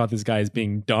talking about this guy as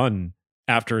being done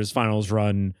after his finals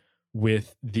run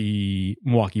with the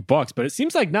Milwaukee Bucks, but it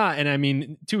seems like not. And I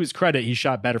mean, to his credit, he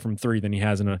shot better from three than he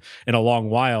has in a long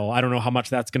while. I don't know how much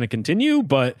that's going to continue,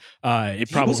 but it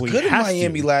probably was good in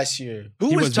Miami last year.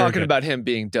 Who was talking about him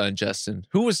being done, Justin?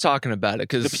 Who was talking about it?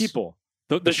 Because the people.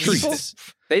 The streets.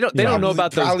 They don't know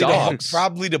about those dogs.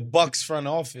 Probably the Bucks front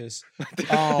office.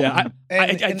 I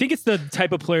think it's the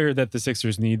type of player that the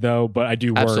Sixers need, though. But I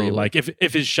do worry, Absolutely. like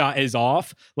if his shot is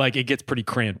off, like it gets pretty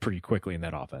cramped pretty quickly in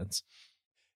that offense.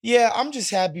 Yeah, I'm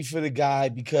just happy for the guy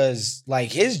because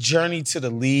like his journey to the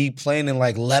league, playing in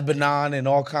like Lebanon and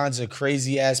all kinds of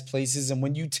crazy ass places, and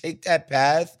when you take that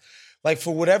path, like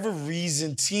for whatever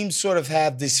reason, teams sort of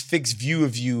have this fixed view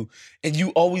of you, and you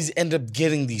always end up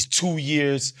getting these 2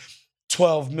 years,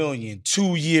 12 million,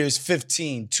 2 years,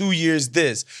 15, 2 years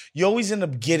this. You always end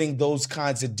up getting those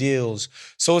kinds of deals.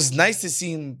 So it's nice to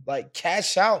see him like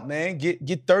cash out, man.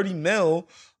 Get 30 mil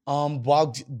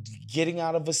while getting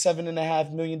out of a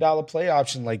 $7.5 million play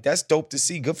option. Like that's dope to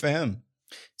see. Good for him.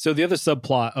 So the other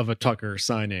subplot of a Tucker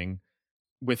signing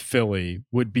with Philly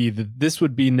would be that this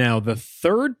would be now the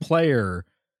third player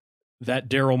that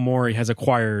Daryl Morey has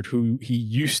acquired who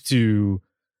he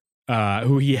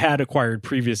had acquired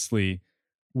previously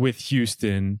with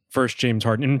Houston. First James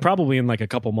Harden, and probably in like a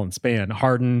couple months span,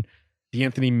 Harden,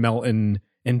 DeAnthony Melton,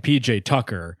 and PJ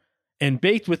Tucker. And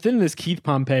baked within this Keith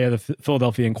Pompey of the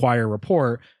Philadelphia Inquirer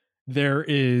report, there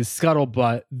is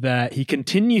scuttlebutt that he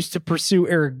continues to pursue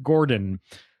Eric Gordon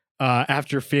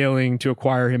after failing to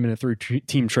acquire him in a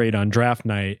 3-team trade on draft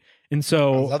night. And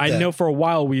so I know for a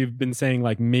while we've been saying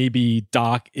like maybe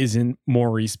Doc isn't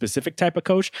Morey's specific type of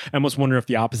coach. I almost wonder if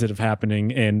the opposite is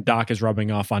happening and Doc is rubbing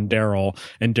off on Daryl,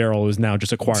 and Daryl is now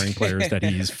just acquiring players that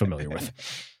he's familiar with.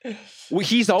 Well,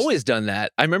 he's always done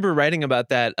that. I remember writing about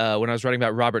that when I was writing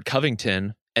about Robert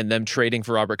Covington and them trading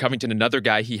for Robert Covington, another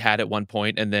guy he had at one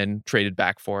point and then traded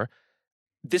back for.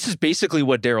 This is basically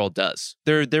what Daryl does.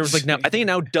 There was like I think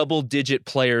now double-digit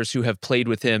players who have played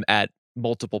with him at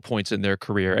multiple points in their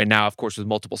career, and now, of course, with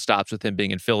multiple stops with him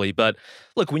being in Philly. But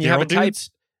look, when you have a type,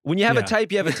 you have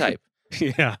a type.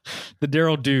 Yeah, the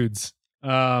Daryl dudes.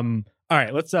 All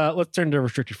right, let's turn to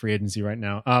restricted free agency right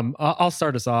now. I'll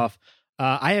start us off.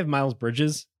 I have Miles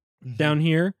Bridges down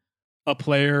here, a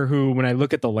player who, when I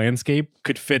look at the landscape,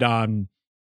 could fit on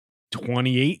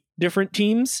 28 different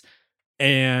teams.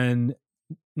 And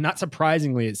not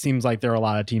surprisingly, it seems like there are a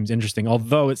lot of teams interesting,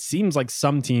 although it seems like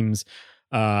some teams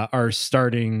are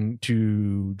starting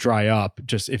to dry up.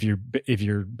 Just if you're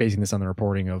basing this on the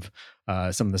reporting of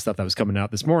some of the stuff that was coming out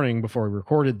this morning before we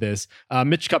recorded this,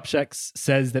 Mitch Kupchak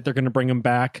says that they're going to bring him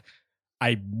back.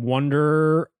 I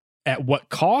wonder at what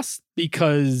cost,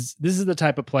 because this is the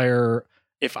type of player,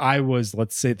 if I was,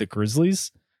 let's say, the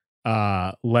Grizzlies,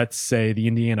 let's say the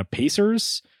Indiana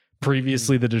Pacers,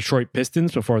 previously the Detroit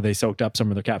Pistons, before they soaked up some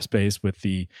of their cap space with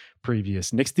the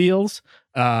previous Knicks deals,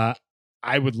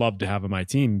 I would love to have him on my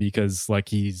team because like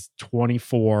he's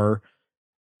 24,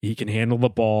 he can handle the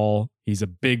ball, he's a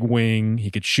big wing, he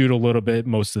could shoot a little bit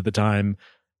most of the time.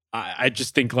 I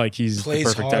just think like he's the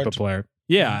perfect type of player.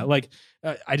 Yeah, like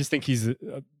I just think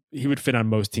he would fit on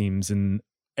most teams. And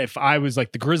if I was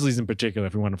like the Grizzlies in particular,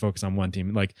 if we want to focus on one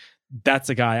team, like that's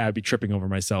a guy I'd be tripping over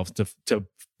myself to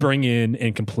bring in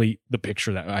and complete the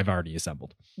picture that I've already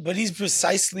assembled. But he's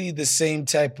precisely the same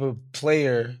type of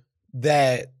player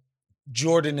that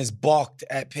Jordan is balked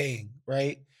at paying,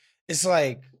 right? It's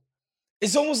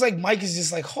almost like Mike is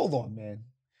just like, hold on, man.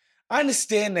 I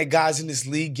understand that guys in this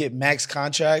league get max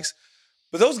contracts,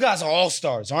 but those guys are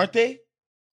all-stars, aren't they?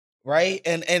 Right?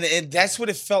 And that's what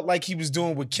it felt like he was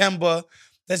doing with Kemba.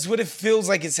 That's what it feels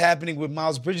like it's happening with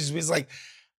Miles Bridges. It's like,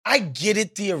 I get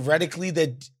it theoretically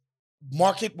that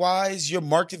market-wise, your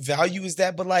market value is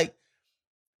that, but like,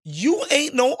 you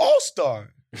ain't no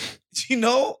all-star. You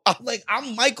know?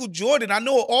 I'm Michael Jordan. I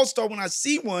know an all-star when I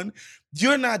see one.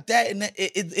 You're not that. And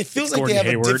it feels like they have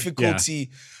a difficulty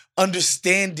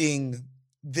understanding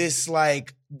this,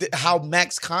 like, how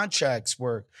max contracts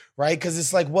work, right? Because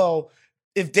it's like, well,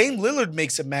 if Dame Lillard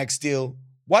makes a max deal,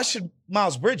 why should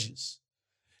Miles Bridges?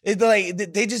 It's like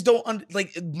they just don't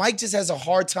Mike just has a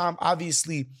hard time,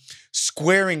 obviously,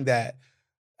 squaring that.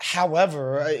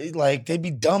 However, like they'd be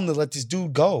dumb to let this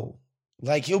dude go.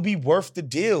 Like he'll be worth the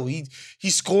deal. He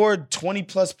scored 20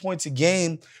 plus points a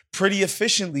game pretty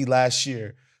efficiently last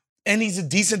year, and he's a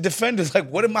decent defender. Like,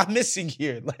 what am I missing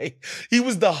here? Like he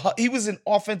was an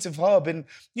offensive hub, and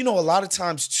you know a lot of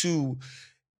times too,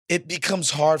 it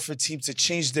becomes hard for teams to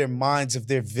change their minds of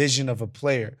their vision of a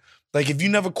player. Like if you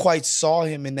never quite saw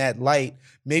him in that light,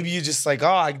 maybe you're just like, oh,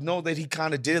 I know that he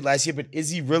kind of did it last year, but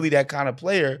is he really that kind of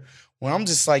player? Well, I'm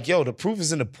just like, yo, the proof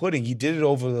is in the pudding. He did it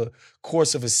over the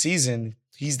course of a season.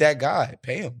 He's that guy.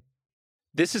 Pay him.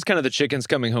 This is kind of the chickens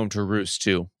coming home to roost,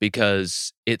 too,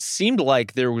 because it seemed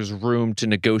like there was room to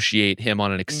negotiate him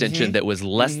on an extension that was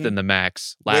less than the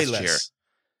max last year.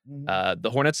 The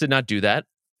Hornets did not do that.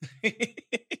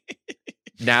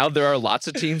 now there are lots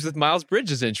of teams with Miles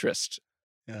Bridges' interest.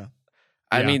 Yeah.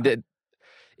 I mean,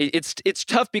 it's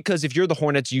tough because if you're the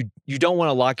Hornets, you don't want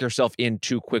to lock yourself in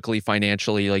too quickly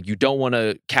financially. Like, you don't want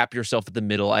to cap yourself at the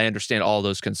middle. I understand all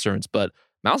those concerns, but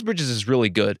Miles Bridges is really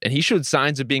good, and he showed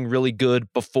signs of being really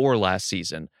good before last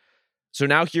season. So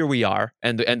now here we are,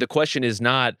 and the question is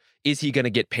not, is he going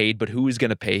to get paid, but who is going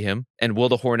to pay him, and will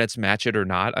the Hornets match it or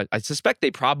not? I suspect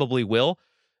they probably will,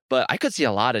 but I could see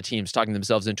a lot of teams talking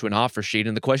themselves into an offer sheet,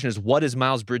 and the question is, what is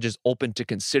Miles Bridges open to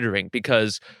considering?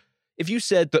 Because if you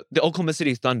said the Oklahoma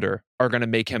City Thunder are going to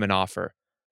make him an offer,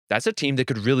 that's a team that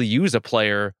could really use a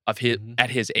player of his at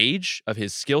his age, of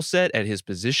his skill set, at his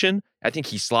position. I think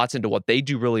he slots into what they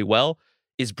do really well.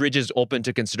 Is Bridges open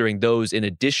to considering those in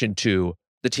addition to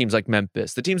the teams like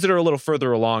Memphis, the teams that are a little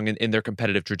further along in their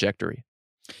competitive trajectory?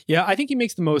 Yeah, I think he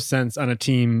makes the most sense on a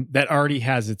team that already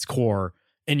has its core,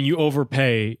 and you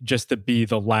overpay just to be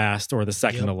the last or the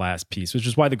second to last piece, which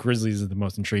is why the Grizzlies are the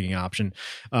most intriguing option.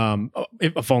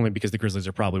 If only because the Grizzlies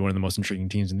are probably one of the most intriguing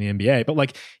teams in the NBA. But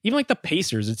like, even like the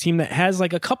Pacers, a team that has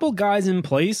like a couple guys in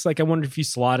place. Like, I wonder if you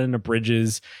slot into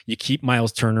Bridges, you keep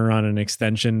Miles Turner on an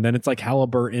extension, then it's like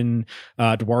Halliburton,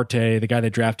 Duarte, the guy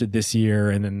they drafted this year,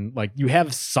 and then like you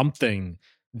have something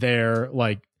there.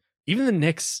 Like, even the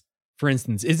Knicks, for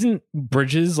instance, isn't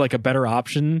Bridges like a better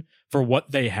option for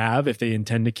what they have if they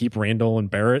intend to keep Randall and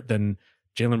Barrett than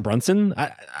Jalen Brunson?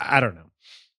 I don't know.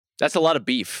 That's a lot of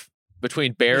beef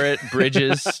between Barrett,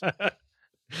 Bridges.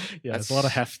 Yeah, it's a lot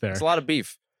of heft there. It's a lot of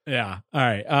beef. Yeah. All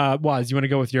right. Waz, you want to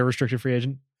go with your restricted free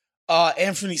agent?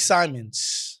 Anthony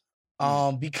Simons.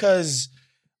 Because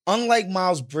unlike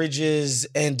Miles Bridges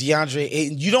and DeAndre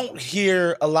Ayton, you don't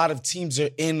hear a lot of teams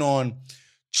are in on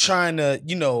trying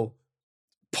to,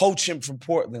 poach him from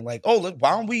Portland. Like, oh, look,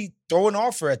 why don't we throw an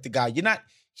offer at the guy? You're not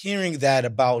hearing that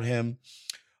about him.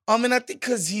 And I think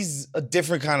because he's a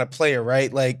different kind of player,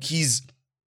 right? Like, he's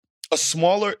a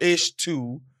smaller-ish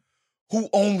two who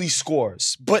only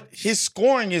scores. But his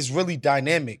scoring is really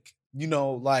dynamic.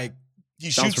 Like, he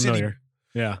Sounds shoots familiar.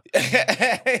 Yeah.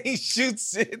 He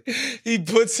shoots it. He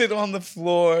puts it on the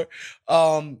floor.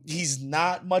 He's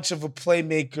not much of a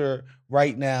playmaker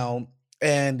right now.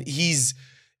 And he's,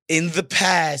 in the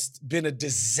past, been a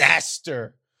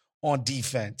disaster on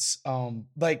defense.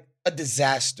 Like, a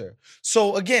disaster.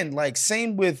 So, again, like,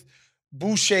 same with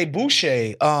Boucher.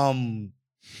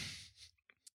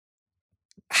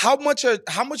 How much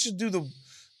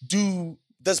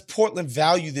does Portland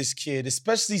value this kid,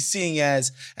 especially seeing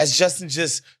as Justin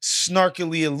just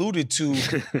snarkily alluded to,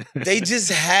 they just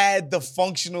had the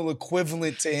functional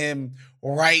equivalent to him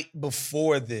right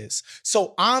before this.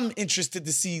 So I'm interested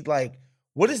to see, like,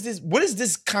 what is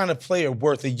this kind of player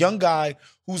worth? A young guy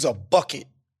who's a bucket,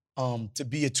 to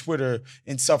be a Twitter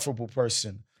insufferable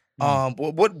person.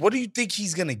 What do you think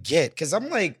he's gonna get? Because I'm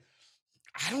like,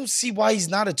 I don't see why he's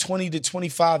not a $20 to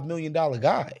 $25 million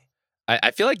guy.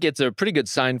 I feel like it's a pretty good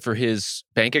sign for his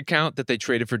bank account that they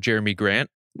traded for Jeremy Grant.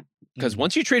 Because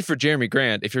once you trade for Jeremy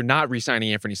Grant, if you're not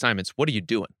re-signing Anthony Simons, what are you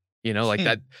doing?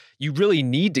 That you really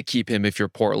need to keep him if you're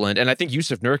Portland. And I think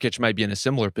Yusuf Nurkic might be in a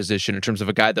similar position in terms of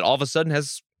a guy that all of a sudden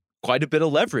has quite a bit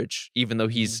of leverage, even though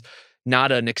he's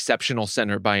not an exceptional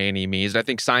center by any means. And I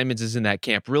think Simons is in that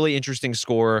camp. Really interesting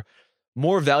scorer,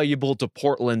 more valuable to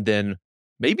Portland than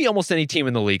maybe almost any team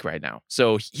in the league right now.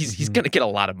 So he's going to get a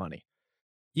lot of money.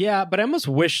 Yeah, but I almost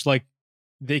wish like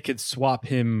they could swap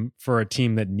him for a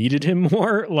team that needed him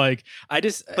more. Like,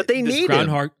 but they need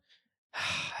him.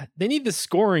 They need the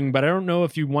scoring, but I don't know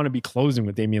if you want to be closing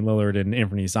with Damian Lillard and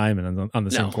Anthony Simon on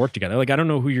the same court together. Like, I don't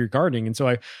know who you're guarding. And so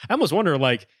I almost wonder,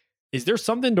 like, is there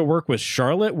something to work with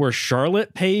Charlotte where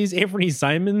Charlotte pays Anthony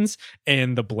Simons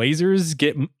and the Blazers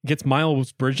gets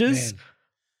Miles Bridges? Man.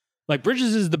 Like,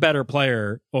 Bridges is the better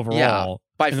player overall.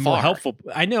 By and the far. more helpful.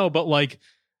 I know, but like,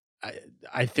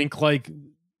 I think like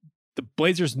the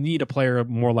Blazers need a player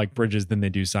more like Bridges than they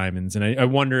do Simons. And I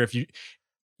wonder if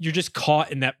you're just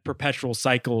caught in that perpetual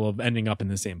cycle of ending up in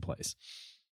the same place.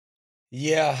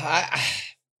 Yeah,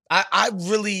 I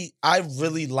really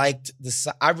liked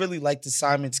the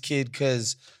Simons kid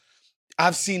because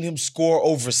I've seen him score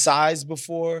oversized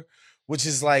before, which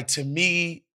is like, to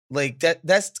me, like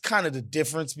that's kind of the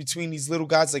difference between these little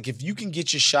guys. Like, if you can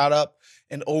get your shot up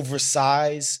and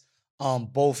oversize,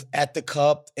 both at the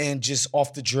cup and just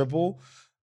off the dribble,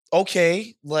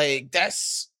 okay, like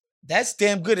that's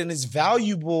damn good and it's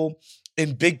valuable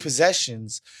in big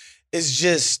possessions. It's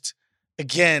just,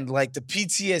 again, like the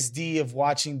PTSD of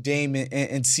watching Dame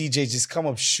and CJ just come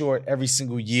up short every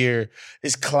single year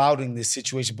is clouding this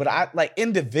situation. But I like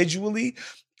individually,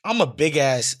 I'm a big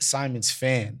ass Simons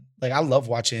fan. Like, I love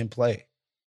watching him play.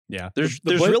 Yeah. There's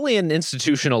really an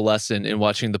institutional lesson in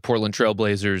watching the Portland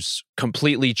Trailblazers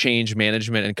completely change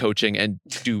management and coaching and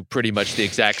do pretty much the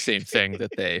exact same thing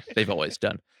that they've always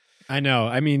done. I know.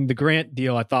 I mean, the Grant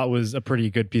deal I thought was a pretty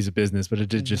good piece of business, but it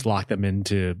did just lock them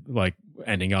into like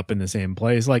ending up in the same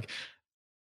place. Like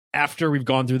after we've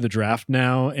gone through the draft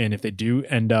now, and if they do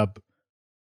end up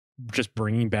just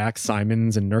bringing back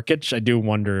Simons and Nurkic, I do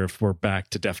wonder if we're back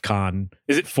to DEFCON.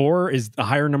 Is it 4? Is the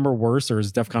higher number worse, or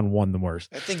is DEFCON 1 the worst?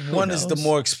 I think 1 is the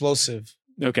more explosive.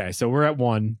 Okay, so we're at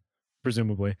 1,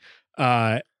 presumably.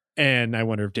 And I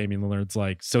wonder if Damian Lillard's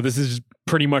like, so this is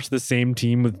pretty much the same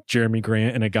team with Jeremy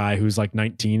Grant and a guy who's like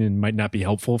 19 and might not be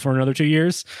helpful for another 2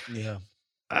 years. Yeah.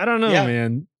 I don't know,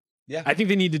 man. Yeah. I think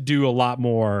they need to do a lot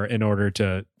more in order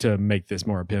to make this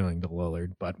more appealing to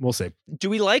Lillard, but we'll see. Do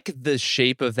we like the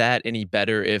shape of that any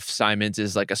better if Simons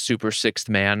is like a super sixth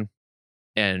man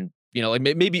and, you know, like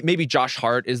maybe Josh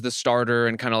Hart is the starter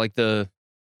and kind of like the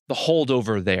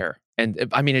holdover there? And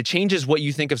I mean, it changes what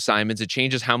you think of Simons. It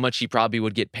changes how much he probably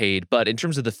would get paid. But in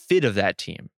terms of the fit of that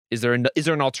team, is there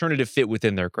an alternative fit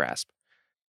within their grasp?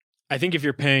 I think if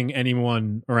you're paying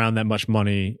anyone around that much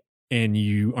money and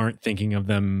you aren't thinking of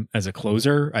them as a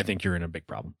closer, I think you're in a big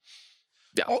problem.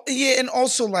 Yeah. Oh, yeah. And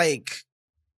also, like,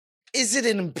 is it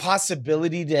an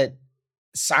impossibility that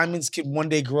Simons can one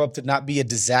day grow up to not be a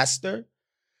disaster?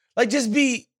 Like, just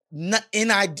be not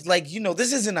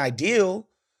this isn't ideal,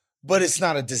 but it's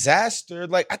not a disaster.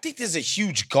 Like, I think there's a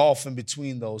huge gulf in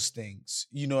between those things.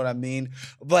 You know what I mean?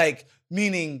 Like,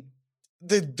 meaning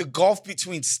the gulf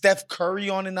between Steph Curry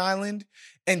on an island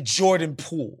and Jordan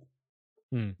Poole.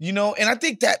 You know, and I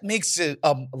think that makes it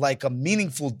like a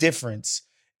meaningful difference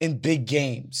in big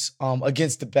games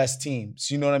against the best teams.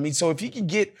 You know what I mean? So if you can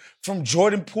get from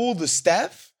Jordan Poole to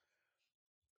Steph,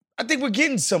 I think we're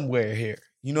getting somewhere here.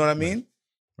 You know what I mean?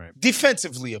 Right.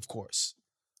 Defensively, of course.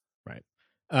 Right.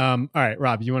 All right,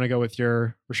 Rob, you want to go with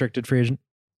your restricted free agent?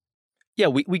 Yeah,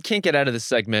 we can't get out of this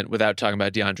segment without talking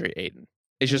about DeAndre Ayton.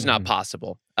 It's just not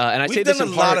possible. And We've done a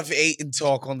lot of Ayton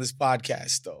talk on this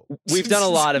podcast, though. We've done a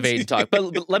lot of Ayton talk,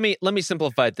 but let me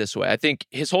simplify it this way. I think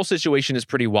his whole situation is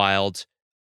pretty wild.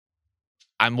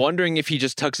 I'm wondering if he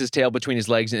just tucks his tail between his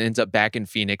legs and ends up back in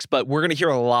Phoenix. But we're going to hear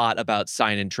a lot about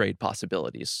sign and trade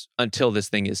possibilities until this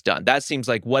thing is done. That seems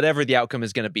like whatever the outcome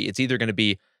is going to be, it's either going to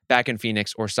be back in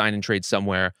Phoenix or sign and trade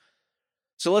somewhere.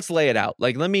 So let's lay it out.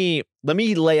 Like let me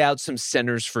lay out some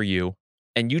centers for you,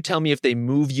 and you tell me if they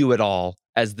move you at all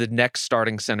as the next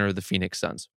starting center of the Phoenix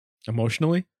Suns.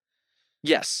 Emotionally?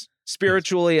 Yes.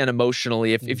 Spiritually and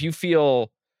emotionally. If you feel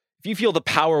the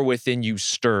power within you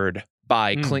stirred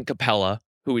by Clint Capella,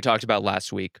 who we talked about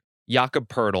last week, Jakob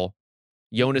Poeltl,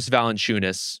 Jonas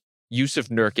Valanciunas, Yusuf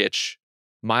Nurkic,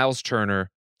 Miles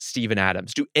Turner, Steven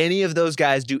Adams. Do any of those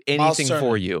guys do anything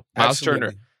for you? Miles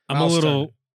Turner. I'm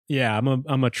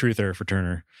a truther for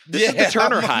Turner. This is the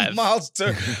Turner Hive.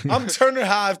 I'm Turner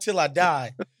Hive till I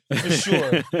die. For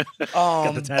sure.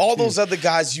 All those other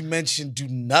guys you mentioned do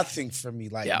nothing for me.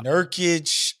 Like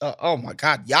Nurkic. Oh my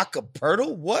God. Jakob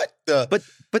Poeltl? What the?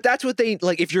 But that's what they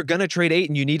like. If you're gonna trade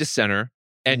Ayton, you need a center,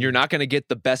 and you're not gonna get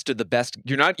the best of the best.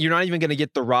 You're not even gonna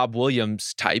get the Rob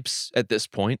Williams types at this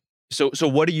point. So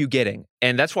what are you getting?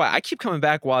 And that's why I keep coming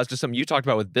back, Waz, to something you talked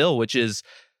about with Bill, which is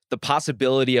the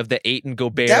possibility of the Ayton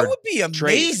Gobert. That would be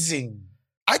amazing. Trade.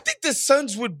 I think the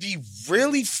Suns would be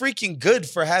really freaking good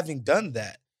for having done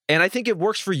that. And I think it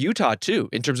works for Utah, too,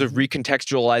 in terms of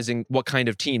recontextualizing what kind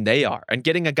of team they are and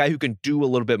getting a guy who can do a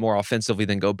little bit more offensively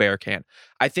than Gobert can.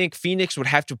 I think Phoenix would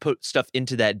have to put stuff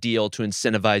into that deal to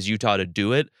incentivize Utah to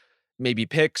do it. Maybe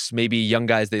picks, maybe young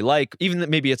guys they like. Even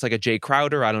maybe it's like a Jay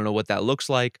Crowder. I don't know what that looks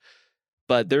like.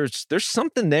 But there's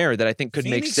something there that I think could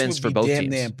make sense for both teams. Damn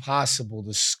near impossible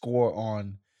to score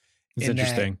on in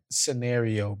that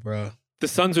scenario, bro. The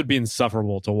Suns would be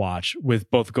insufferable to watch with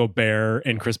both Gobert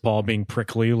and Chris Paul being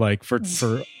prickly like for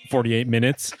 48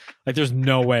 minutes. Like there's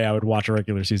no way I would watch a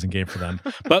regular season game for them.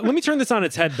 But let me turn this on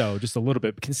its head though, just a little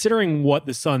bit. Considering what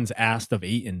the Suns asked of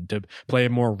Ayton to play a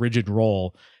more rigid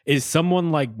role, is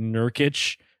someone like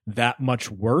Nurkic that much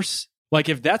worse? Like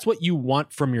if that's what you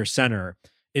want from your center,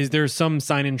 is there some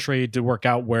sign and trade to work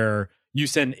out where you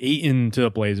send Ayton to the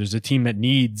Blazers, a team that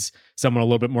needs someone a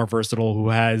little bit more versatile who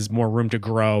has more room to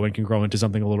grow and can grow into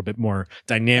something a little bit more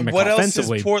dynamic offensively? What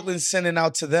else is Portland sending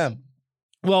out to them?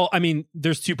 Well, I mean,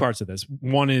 there's two parts of this.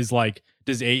 One is like,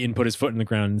 does Ayton put his foot in the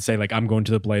ground and say, like, I'm going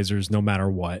to the Blazers no matter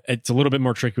what? It's a little bit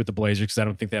more tricky with the Blazers because I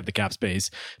don't think they have the cap space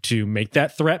to make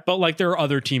that threat. But like, there are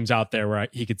other teams out there where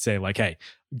he could say, like, hey,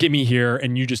 get me here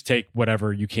and you just take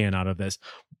whatever you can out of this.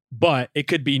 But it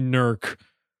could be Nurk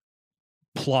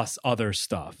plus other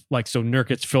stuff. Like, so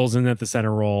Nurkic fills in at the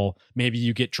center role. Maybe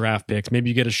you get draft picks. Maybe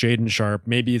you get a Shaedon Sharpe.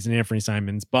 Maybe it's an Anthony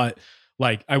Simons. But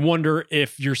like, I wonder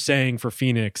if you're saying for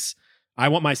Phoenix, I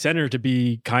want my center to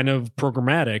be kind of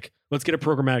programmatic. Let's get a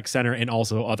programmatic center and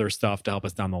also other stuff to help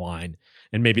us down the line.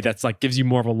 And maybe that's like gives you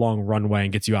more of a long runway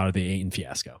and gets you out of the Ayton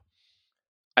fiasco.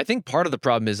 I think part of the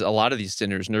problem is a lot of these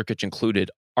centers, Nurkic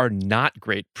included, are not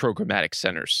great programmatic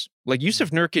centers. Like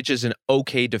Yusuf Nurkic is an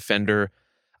okay defender,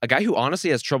 a guy who honestly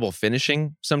has trouble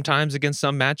finishing sometimes against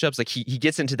some matchups. Like he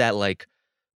gets into that like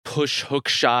push hook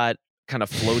shot kind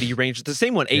of floaty range, the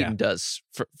same one Ayton does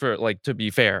for like, to be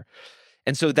fair.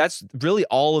 And so that's really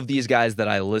all of these guys that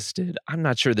I listed. I'm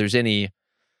not sure there's no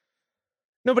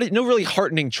really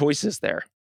heartening choices there.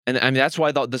 And I mean, that's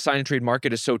why the sign and trade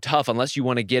market is so tough, unless you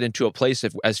want to get into a place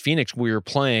as Phoenix where you're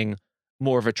playing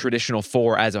more of a traditional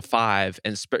 4 as a 5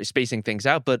 and spacing things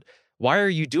out. But why are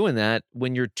you doing that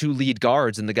when your 2 lead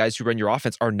guards and the guys who run your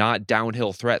offense are not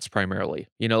downhill threats primarily?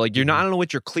 You know, like I don't know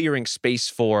what you're clearing space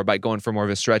for by going for more of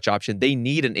a stretch option. They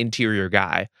need an interior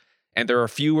guy. And there are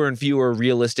fewer and fewer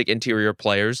realistic interior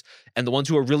players. And the ones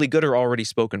who are really good are already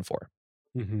spoken for.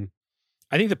 Mm-hmm.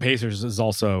 I think the Pacers is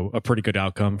also a pretty good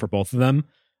outcome for both of them.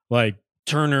 Like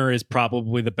Turner is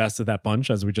probably the best of that bunch,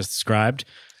 as we just described.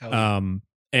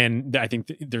 And I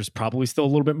think there's probably still a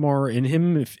little bit more in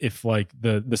him if like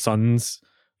the Suns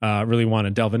really want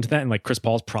to delve into that. And like Chris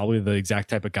Paul's probably the exact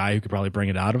type of guy who could probably bring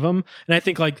it out of him. And I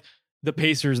think like the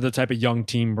Pacers are the type of young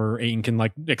team where Ayton can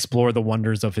like explore the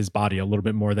wonders of his body a little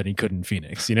bit more than he could in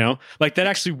Phoenix, you know? Like that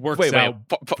actually works out.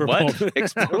 For what?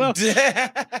 Well,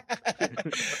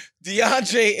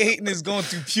 DeAndre Ayton is going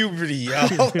through puberty, yo.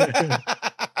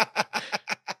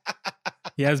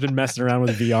 He has been messing around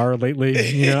with VR lately.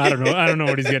 You know, I don't know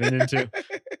what he's getting into.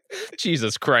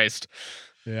 Jesus Christ.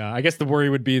 Yeah, I guess the worry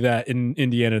would be that in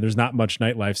Indiana, there's not much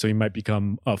nightlife, so he might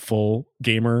become a full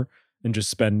gamer and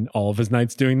just spend all of his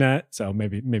nights doing that. So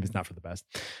maybe it's not for the best.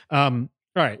 All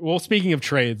right. Well, speaking of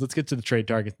trades, let's get to the trade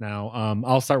targets now.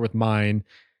 I'll start with mine.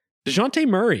 DeJounte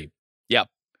Murray. Yep.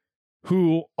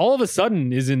 Who all of a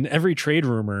sudden is in every trade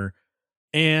rumor.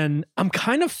 And I'm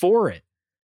kind of for it.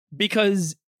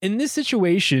 Because in this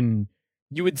situation,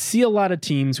 you would see a lot of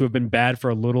teams who have been bad for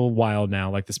a little while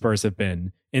now, like the Spurs have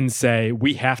been, and say,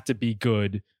 we have to be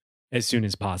good as soon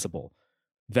as possible.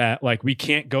 That like we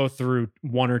can't go through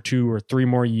 1 or 2 or 3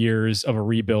 more years of a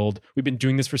rebuild. We've been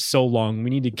doing this for so long. We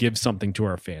need to give something to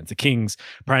our fans. The Kings,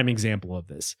 prime example of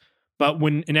this. But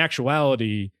when in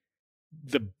actuality,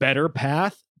 the better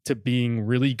path to being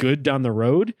really good down the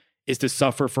road is to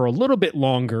suffer for a little bit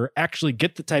longer, actually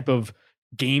get the type of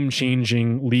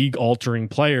game-changing, league-altering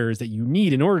players that you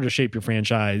need in order to shape your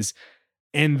franchise,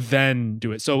 and then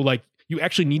do it. So like you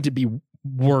actually need to be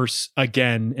worse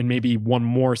again and maybe one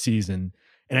more season.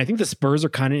 And I think the Spurs are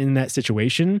kind of in that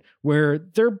situation where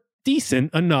they're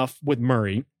decent enough with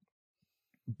Murray,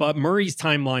 but Murray's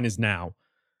timeline is now.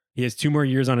 He has 2 more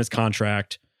years on his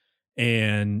contract,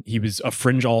 and he was a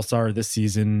fringe all-star this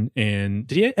season. And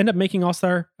did he end up making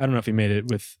all-star? I don't know if he made it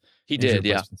with... He did,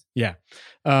 yeah. Yeah.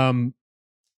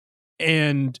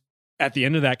 And at the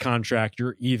end of that contract,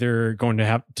 you're either going to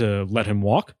have to let him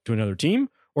walk to another team,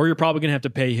 or you're probably going to have to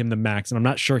pay him the max. And I'm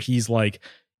not sure he's like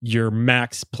your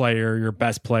max player, your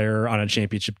best player on a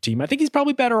championship team. I think he's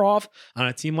probably better off on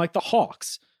a team like the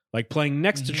Hawks, like playing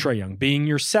next to Trae Young, being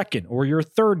your second or your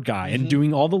third guy and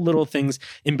doing all the little things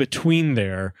in between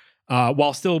there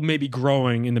while still maybe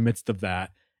growing in the midst of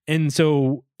that. And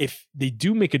so if they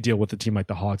do make a deal with a team like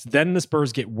the Hawks, then the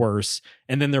Spurs get worse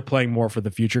and then they're playing more for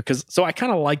the future. So I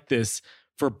kind of like this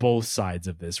for both sides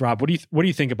of this. Rob, what do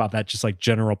you think about that? Just like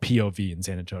general POV in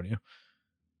San Antonio.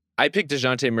 I picked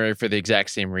DeJounte Murray for the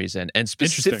exact same reason, and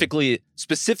specifically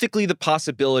the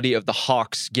possibility of the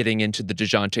Hawks getting into the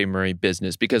DeJounte Murray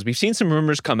business, because we've seen some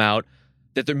rumors come out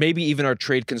that there maybe even are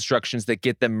trade constructions that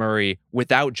get them Murray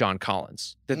without John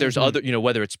Collins. That there's other,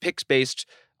 whether it's picks based,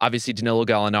 obviously Danilo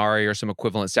Gallinari or some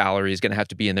equivalent salary is going to have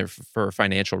to be in there for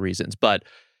financial reasons. But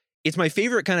it's my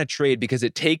favorite kind of trade because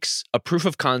it takes a proof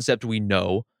of concept we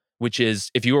know, which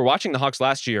is if you were watching the Hawks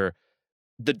last year,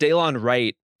 the Delon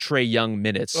Wright, Trae Young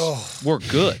minutes were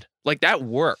good. Like that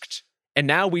worked. And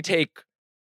now we take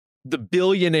the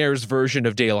billionaire's version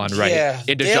of Delon Wright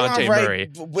into DeJounte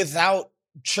Murray. Without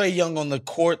Trae Young on the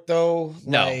court, though,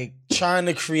 no. Like trying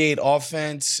to create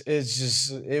offense, it's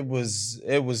just it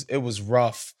was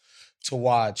rough to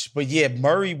watch. But yeah,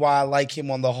 Murray, why I like him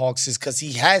on the Hawks is because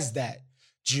he has that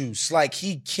juice. Like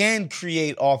he can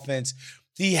create offense.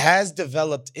 He has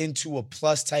developed into a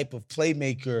plus type of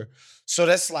playmaker. So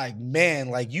that's like, man,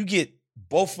 like you get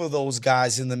both of those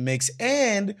guys in the mix.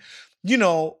 And,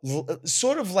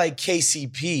 sort of like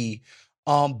KCP,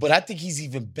 But I think he's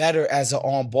even better as an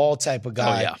on-ball type of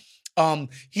guy. Oh, yeah.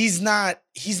 He's not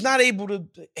able to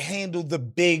handle the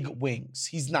big wings.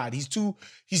 He's not. He's too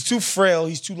frail.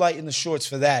 He's too light in the shorts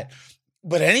for that.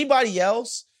 But anybody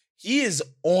else, he is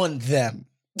on them.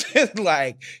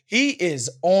 Like, he is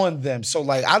on them. So,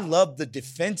 like, I love the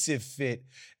defensive fit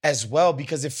as well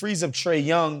because it frees up Trae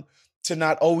Young to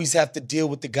not always have to deal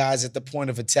with the guys at the point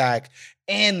of attack.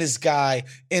 And this guy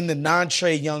in the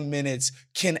non-Trae Young minutes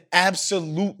can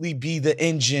absolutely be the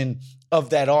engine of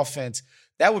that offense.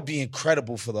 That would be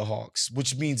incredible for the Hawks,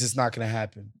 which means it's not going to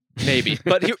happen. Maybe.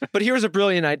 But here's a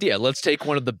brilliant idea. Let's take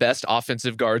one of the best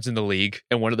offensive guards in the league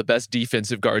and one of the best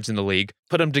defensive guards in the league,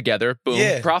 put them together,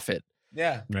 boom, profit.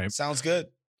 Yeah, right. Sounds good.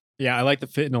 Yeah, I like the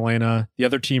fit in Atlanta. The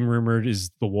other team rumored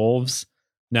is the Wolves.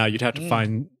 Now you'd have to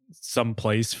find some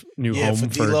place, new home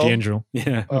for D'Angelo.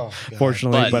 Yeah,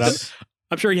 fortunately. But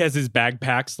I'm sure he has his bag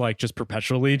packs like just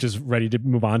perpetually, just ready to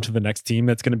move on to the next team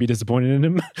that's going to be disappointed in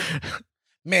him.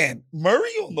 Man,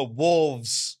 Murray on the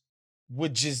Wolves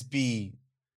would just be,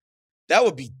 that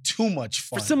would be too much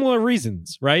fun. For similar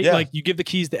reasons, right? Yeah. Like you give the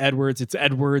keys to Edwards, it's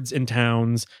Edwards and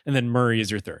Towns, and then Murray is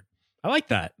your third. I like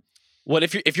that. Well,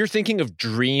 if you're thinking of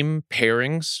dream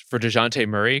pairings for DeJounte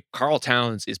Murray, Karl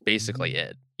Towns is basically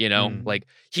it. You know, like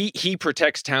he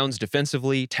protects Towns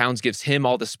defensively. Towns gives him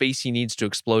all the space he needs to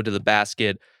explode to the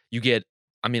basket. You get,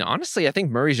 I mean, honestly, I think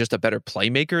Murray's just a better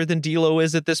playmaker than D'Lo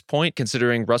is at this point,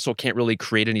 considering Russell can't really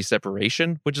create any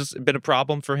separation, which has been a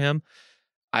problem for him.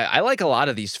 I like a lot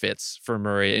of these fits for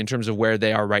Murray in terms of where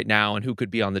they are right now and who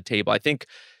could be on the table. I think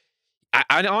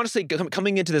I honestly,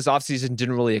 coming into this offseason,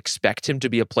 didn't really expect him to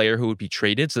be a player who would be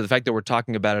traded. So the fact that we're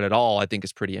talking about it at all, I think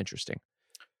is pretty interesting.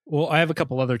 Well, I have a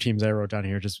couple other teams I wrote down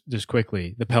here just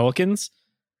quickly. The Pelicans.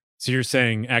 So you're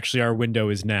saying actually our window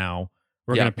is now.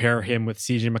 We're going to pair him with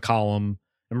CJ McCollum,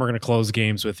 and we're going to close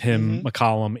games with him,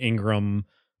 McCollum, Ingram,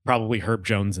 probably Herb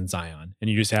Jones and Zion. And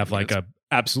you just have like a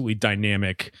absolutely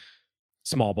dynamic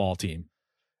small ball team.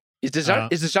 Is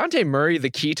DeJounte Murray the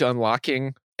key to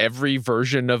unlocking every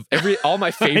version of all my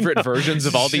favorite versions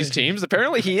of all these teams?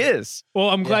 Apparently he is.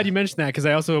 Well, I'm glad you mentioned that because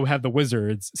I also have the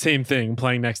Wizards, same thing,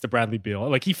 playing next to Bradley Beal.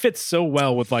 Like he fits so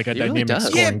well with like a dynamic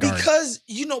scoring guard.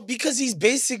 Because he's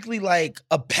basically like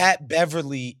a Pat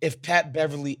Beverly if Pat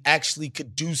Beverly actually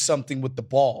could do something with the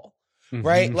ball.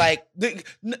 Right? Like,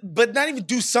 but not even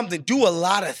do something, do a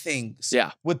lot of things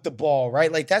with the ball,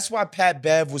 right? Like, that's why Pat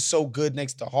Bev was so good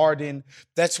next to Harden.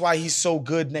 That's why he's so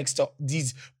good next to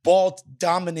these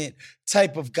ball-dominant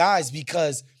type of guys,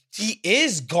 because he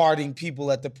is guarding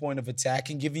people at the point of attack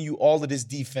and giving you all of this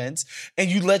defense, and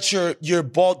you let your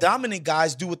ball-dominant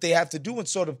guys do what they have to do and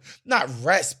sort of not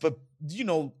rest, but, you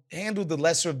know, handle the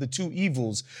lesser of the two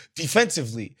evils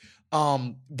defensively.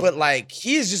 But like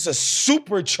he is just a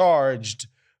supercharged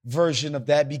version of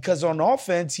that because on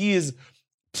offense he is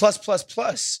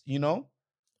plus, you know?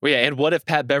 Well, yeah, and what if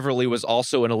Pat Beverly was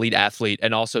also an elite athlete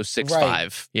and also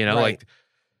 6'5", you know, like,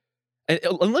 and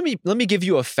let me give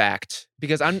you a fact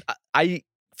because I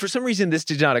for some reason this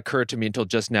did not occur to me until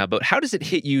just now, but how does it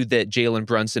hit you that Jalen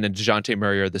Brunson and DeJounte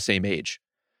Murray are the same age?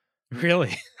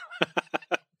 Really?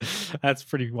 That's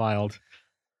pretty wild.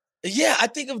 Yeah, I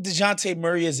think of DeJounte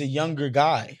Murray as a younger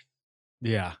guy.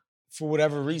 Yeah. For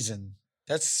whatever reason.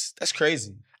 That's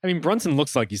crazy. I mean, Brunson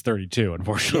looks like he's 32,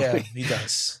 unfortunately. Yeah, he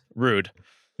does. Rude.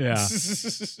 Yeah.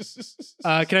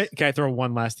 Can I throw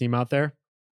one last team out there?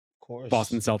 Of course.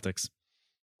 Boston Celtics.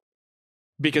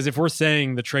 Because if we're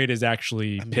saying the trade is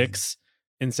actually picks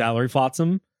in salary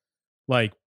flotsam,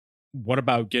 like, what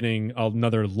about getting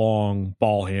another long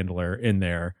ball handler in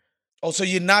there? Oh, so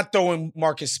you're not throwing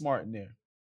Marcus Smart in there?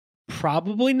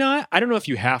 Probably not. I don't know if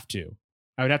you have to.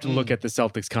 I would have to look at the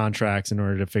Celtics contracts in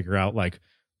order to figure out like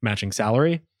matching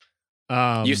salary.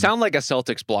 You sound like a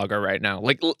Celtics blogger right now.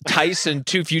 Like Tyson,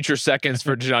 2 future seconds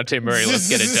for DeJounte Murray. Let's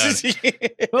get it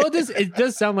done. Well, it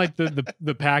does sound like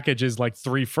the package is like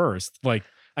 3 first. Like,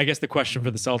 I guess the question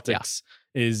for the Celtics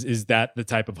is that the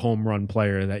type of home run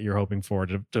player that you're hoping for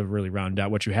to really round out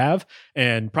what you have?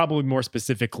 And probably more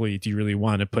specifically, do you really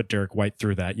want to put Derek White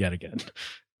through that yet again?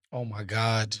 Oh my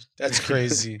God. That's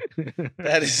crazy.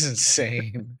 That is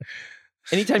insane.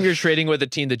 Anytime you're trading with a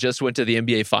team that just went to the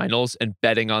NBA Finals and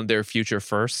betting on their future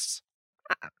firsts,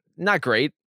 not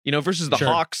great. You know, versus the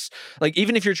Hawks. Like,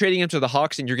 even if you're trading into the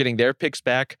Hawks and you're getting their picks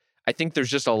back, I think there's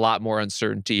just a lot more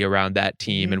uncertainty around that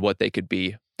team and what they could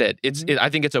be. That I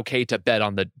think it's okay to bet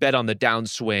on the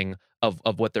downswing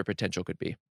of what their potential could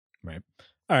be. Right.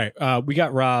 All right. We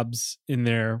got Rob's in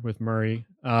there with Murray.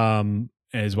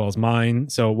 As well as mine.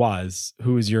 So, Waz,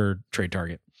 who is your trade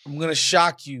target? I'm going to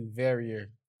shock you, Verrier.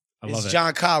 I love it.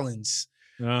 John Collins.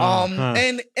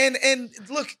 And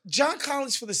look, John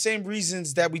Collins, for the same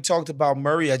reasons that we talked about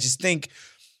Murray, I just think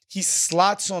he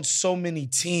slots on so many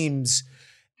teams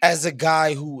as a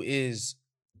guy who is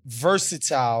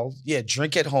versatile. Yeah,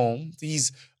 drink at home.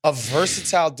 He's a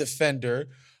versatile defender.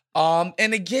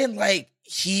 And again, like,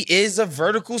 he is a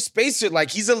vertical spacer.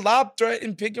 Like, he's a lob threat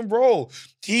in pick and roll.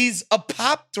 He's a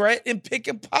pop threat in pick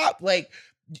and pop. Like,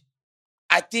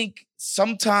 I think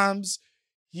sometimes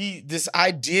this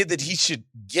idea that he should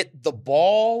get the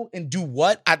ball and do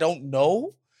what? I don't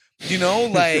know. You know,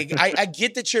 like, I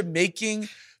get that you're making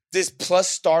this plus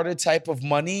starter type of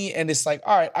money, and it's like,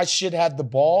 all right, I should have the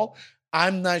ball.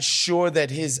 I'm not sure that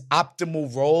his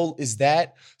optimal role is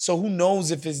that. So who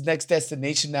knows if his next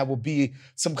destination that will be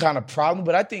some kind of problem.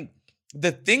 But I think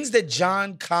the things that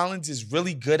John Collins is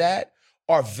really good at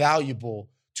are valuable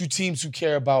to teams who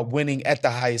care about winning at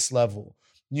the highest level.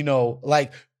 You know,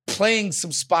 like playing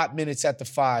some spot minutes at the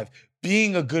 5,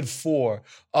 being a good 4,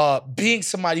 being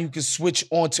somebody who can switch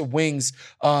onto wings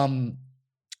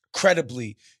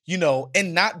credibly, you know,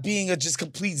 and not being a just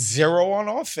complete 0 on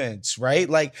offense, right?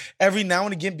 Like, every now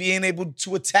and again being able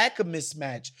to attack a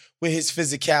mismatch with his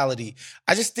physicality.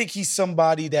 I just think he's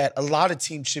somebody that a lot of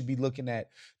teams should be looking at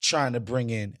trying to bring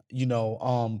in, you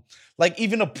know, like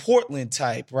even a Portland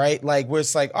type, right? Like, where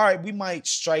it's like, all right, we might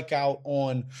strike out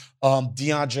on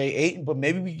DeAndre Ayton, but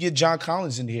maybe we get John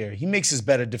Collins in here. He makes us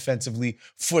better defensively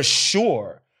for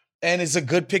sure, and is a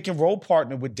good pick and roll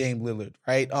partner with Dame Lillard,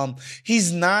 right?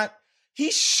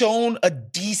 He's shown a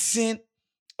decent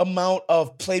amount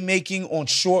of playmaking on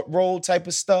short roll type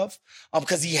of stuff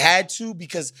because he had to,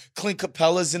 because Clint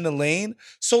Capella's in the lane.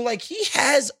 So, like, he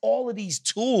has all of these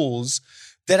tools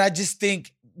that I just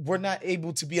think were not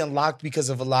able to be unlocked because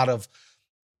of a lot of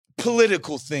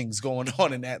political things going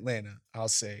on in Atlanta, I'll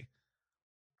say.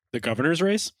 The governor's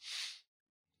race?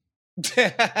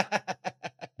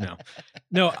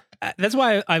 No, that's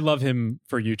why I love him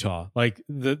for Utah. Like,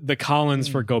 the Collins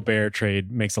for Gobert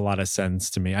trade makes a lot of sense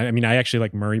to me. I mean, I actually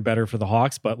like Murray better for the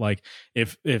Hawks, but like,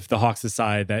 if the Hawks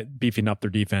decide that beefing up their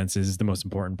defense is the most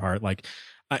important part, like,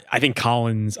 I think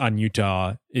Collins on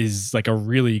Utah is like a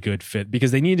really good fit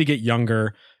because they need to get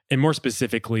younger, and more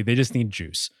specifically, they just need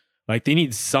juice. Like, they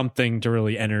need something to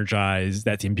really energize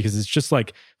that team, because it's just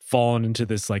like fallen into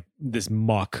this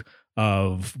muck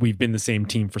of, we've been the same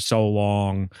team for so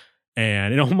long.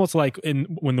 And it almost like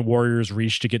when the Warriors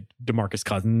reached to get DeMarcus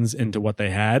Cousins into what they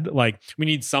had, like, we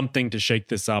need something to shake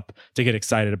this up to get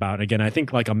excited about. And again, I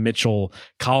think like a Mitchell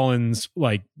Collins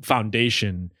like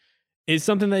foundation is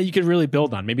something that you could really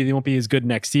build on. Maybe they won't be as good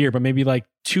next year, but maybe like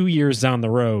 2 years down the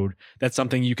road, that's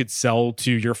something you could sell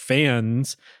to your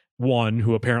fans. One,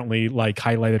 who apparently like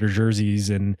highlighted her jerseys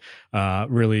and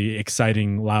really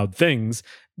exciting, loud things,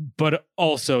 but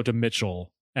also to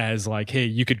Mitchell as like, hey,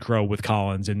 you could grow with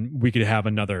Collins and we could have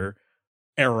another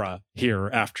era here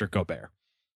after Gobert.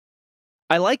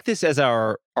 I like this as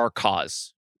our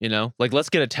cause, you know? Like, let's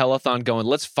get a telethon going.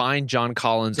 Let's find John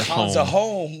Collins a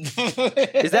home.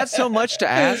 Is that so much to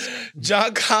ask?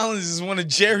 John Collins is one of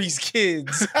Jerry's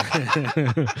kids.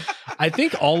 I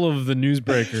think all of the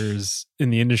newsbreakers in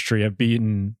the industry have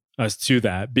beaten us to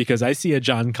that, because I see a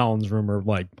John Collins rumor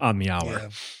like on the hour. Yeah.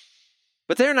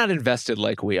 But they're not invested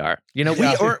like we are. You know,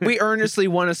 we earnestly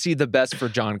want to see the best for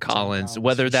John Collins,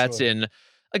 whether that's in,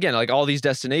 again, like all these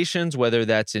destinations, whether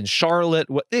that's in Charlotte,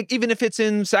 even if it's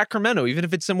in Sacramento, even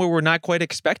if it's somewhere we're not quite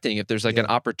expecting, if there's like an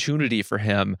opportunity for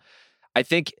him. I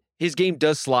think his game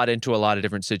does slot into a lot of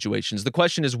different situations. The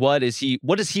question is, what does he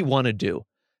want to do?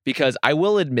 Because I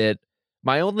will admit,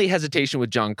 my only hesitation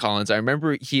with John Collins, I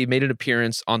remember he made an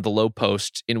appearance on the Low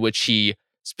Post in which he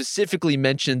specifically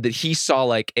mentioned that he saw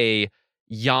like a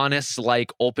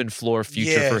Giannis-like open floor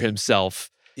future for himself.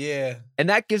 Yeah. And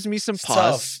that gives me some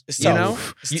pause. Tough. It's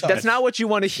tough. You know? That's not what you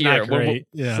want to hear when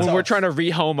we're trying to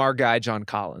rehome our guy, John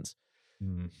Collins.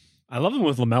 I love him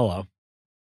with LaMelo.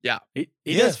 Yeah. He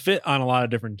does fit on a lot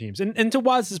of different teams. And to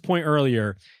Waz's point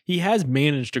earlier, he has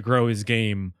managed to grow his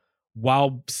game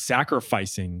while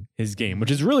sacrificing his game,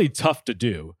 which is really tough to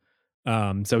do.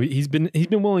 So he's been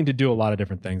willing to do a lot of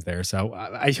different things there. So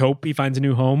I hope he finds a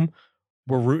new home.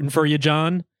 We're rooting for you,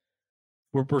 John.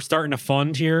 We're starting a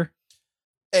fund here.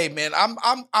 Hey man,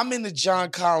 I'm in the John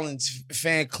Collins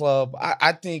fan club.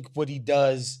 I think what he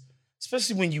does,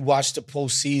 especially when you watch the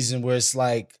postseason, where it's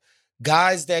like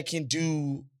guys that can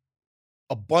do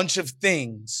a bunch of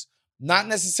things. Not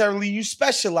necessarily you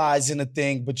specialize in a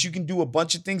thing, but you can do a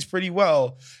bunch of things pretty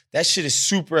well. That shit is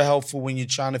super helpful when you're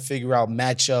trying to figure out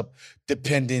matchup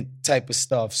dependent type of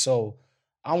stuff. So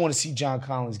I want to see John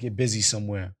Collins get busy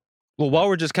somewhere. Well, while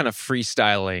we're just kind of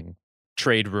freestyling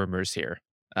trade rumors here,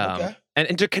 Okay.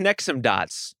 And to connect some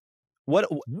dots, what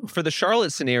for the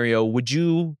Charlotte scenario, would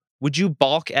you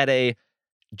balk at a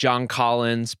John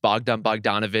Collins, Bogdan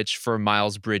Bogdanovic for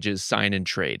Miles Bridges sign and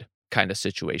trade kind of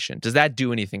situation? Does that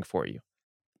do anything for you?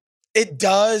 It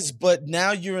does, but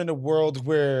now you're in a world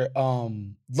where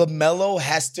LaMelo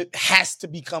has to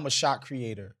become a shot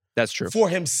creator. That's true. For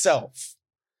himself.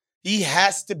 He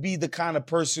has to be the kind of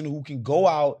person who can go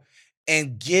out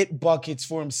and get buckets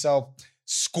for himself,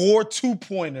 score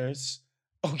 2-pointers,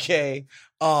 okay,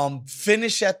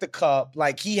 finish at the cup.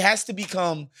 Like, he has to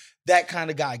become that kind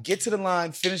of guy. Get to the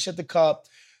line, finish at the cup,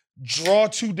 draw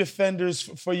 2 defenders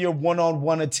for your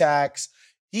one-on-one attacks.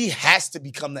 He has to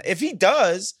become that. If he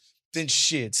does, then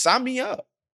shit, sign me up.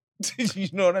 You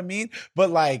know what I mean? But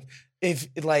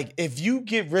if you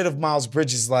get rid of Miles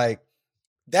Bridges,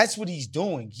 that's what he's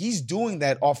doing. He's doing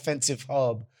that offensive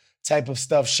hub type of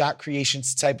stuff, shot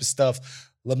creations type of stuff.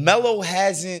 LaMelo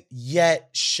hasn't yet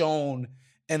shown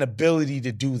an ability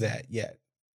to do that yet.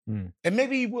 And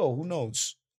maybe he will. Who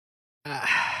knows?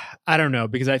 I don't know,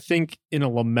 because I think in a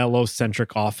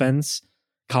LaMelo-centric offense,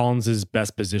 Collins'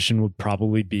 best position would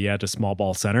probably be at a small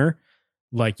ball center.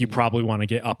 Like, you probably want to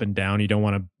get up and down. You don't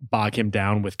want to bog him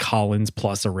down with Collins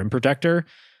plus a rim protector.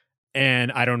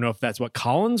 And I don't know if that's what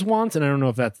Collins wants, and I don't know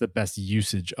if that's the best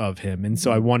usage of him. And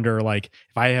so I wonder, if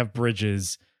I have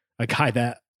Bridges, a guy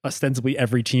that ostensibly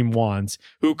every team wants,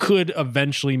 who could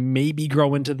eventually maybe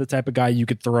grow into the type of guy you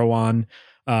could throw on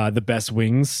the best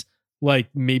wings.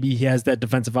 Maybe he has that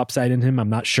defensive upside in him. I'm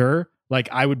not sure.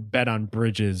 I would bet on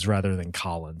Bridges rather than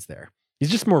Collins there. He's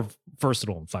just more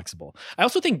versatile and flexible. I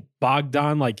also think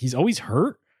Bogdan, he's always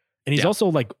hurt. And he's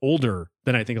also older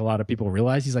than I think a lot of people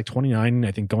realize. He's 29,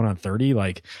 I think going on 30.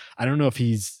 I don't know if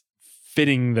he's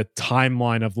fitting the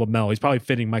timeline of LaMelo. He's probably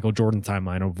fitting Michael Jordan's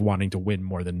timeline of wanting to win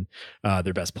more than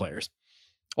their best players.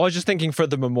 Well, I was just thinking for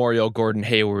the Memorial Gordon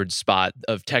Hayward spot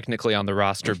of technically on the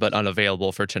roster, but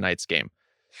unavailable for tonight's game.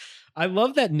 I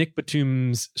love that Nick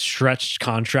Batum's stretched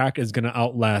contract is going to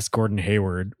outlast Gordon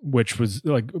Hayward, which was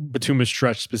Batum was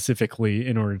stretched specifically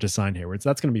in order to sign Hayward. So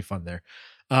that's going to be fun there.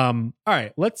 All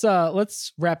right, let's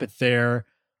wrap it there.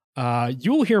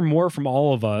 You will hear more from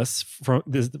all of us from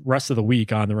the rest of the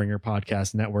week on the Ringer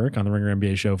Podcast Network, on the Ringer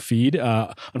NBA Show feed.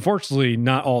 Unfortunately,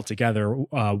 not all together.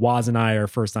 Waz and I are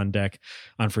first on deck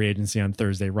on free agency on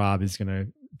Thursday. Rob is going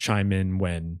to chime in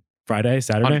when?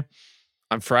 Saturday?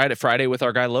 On Friday with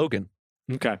our guy Logan.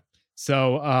 Okay.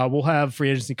 So we'll have free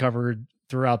agency covered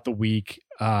throughout the week,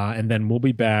 and then we'll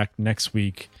be back next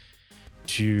week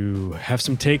to have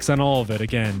some takes on all of it.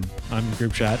 Again, I'm in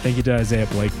group chat. Thank you to Isaiah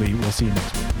Blakely. We'll see you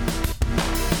next week.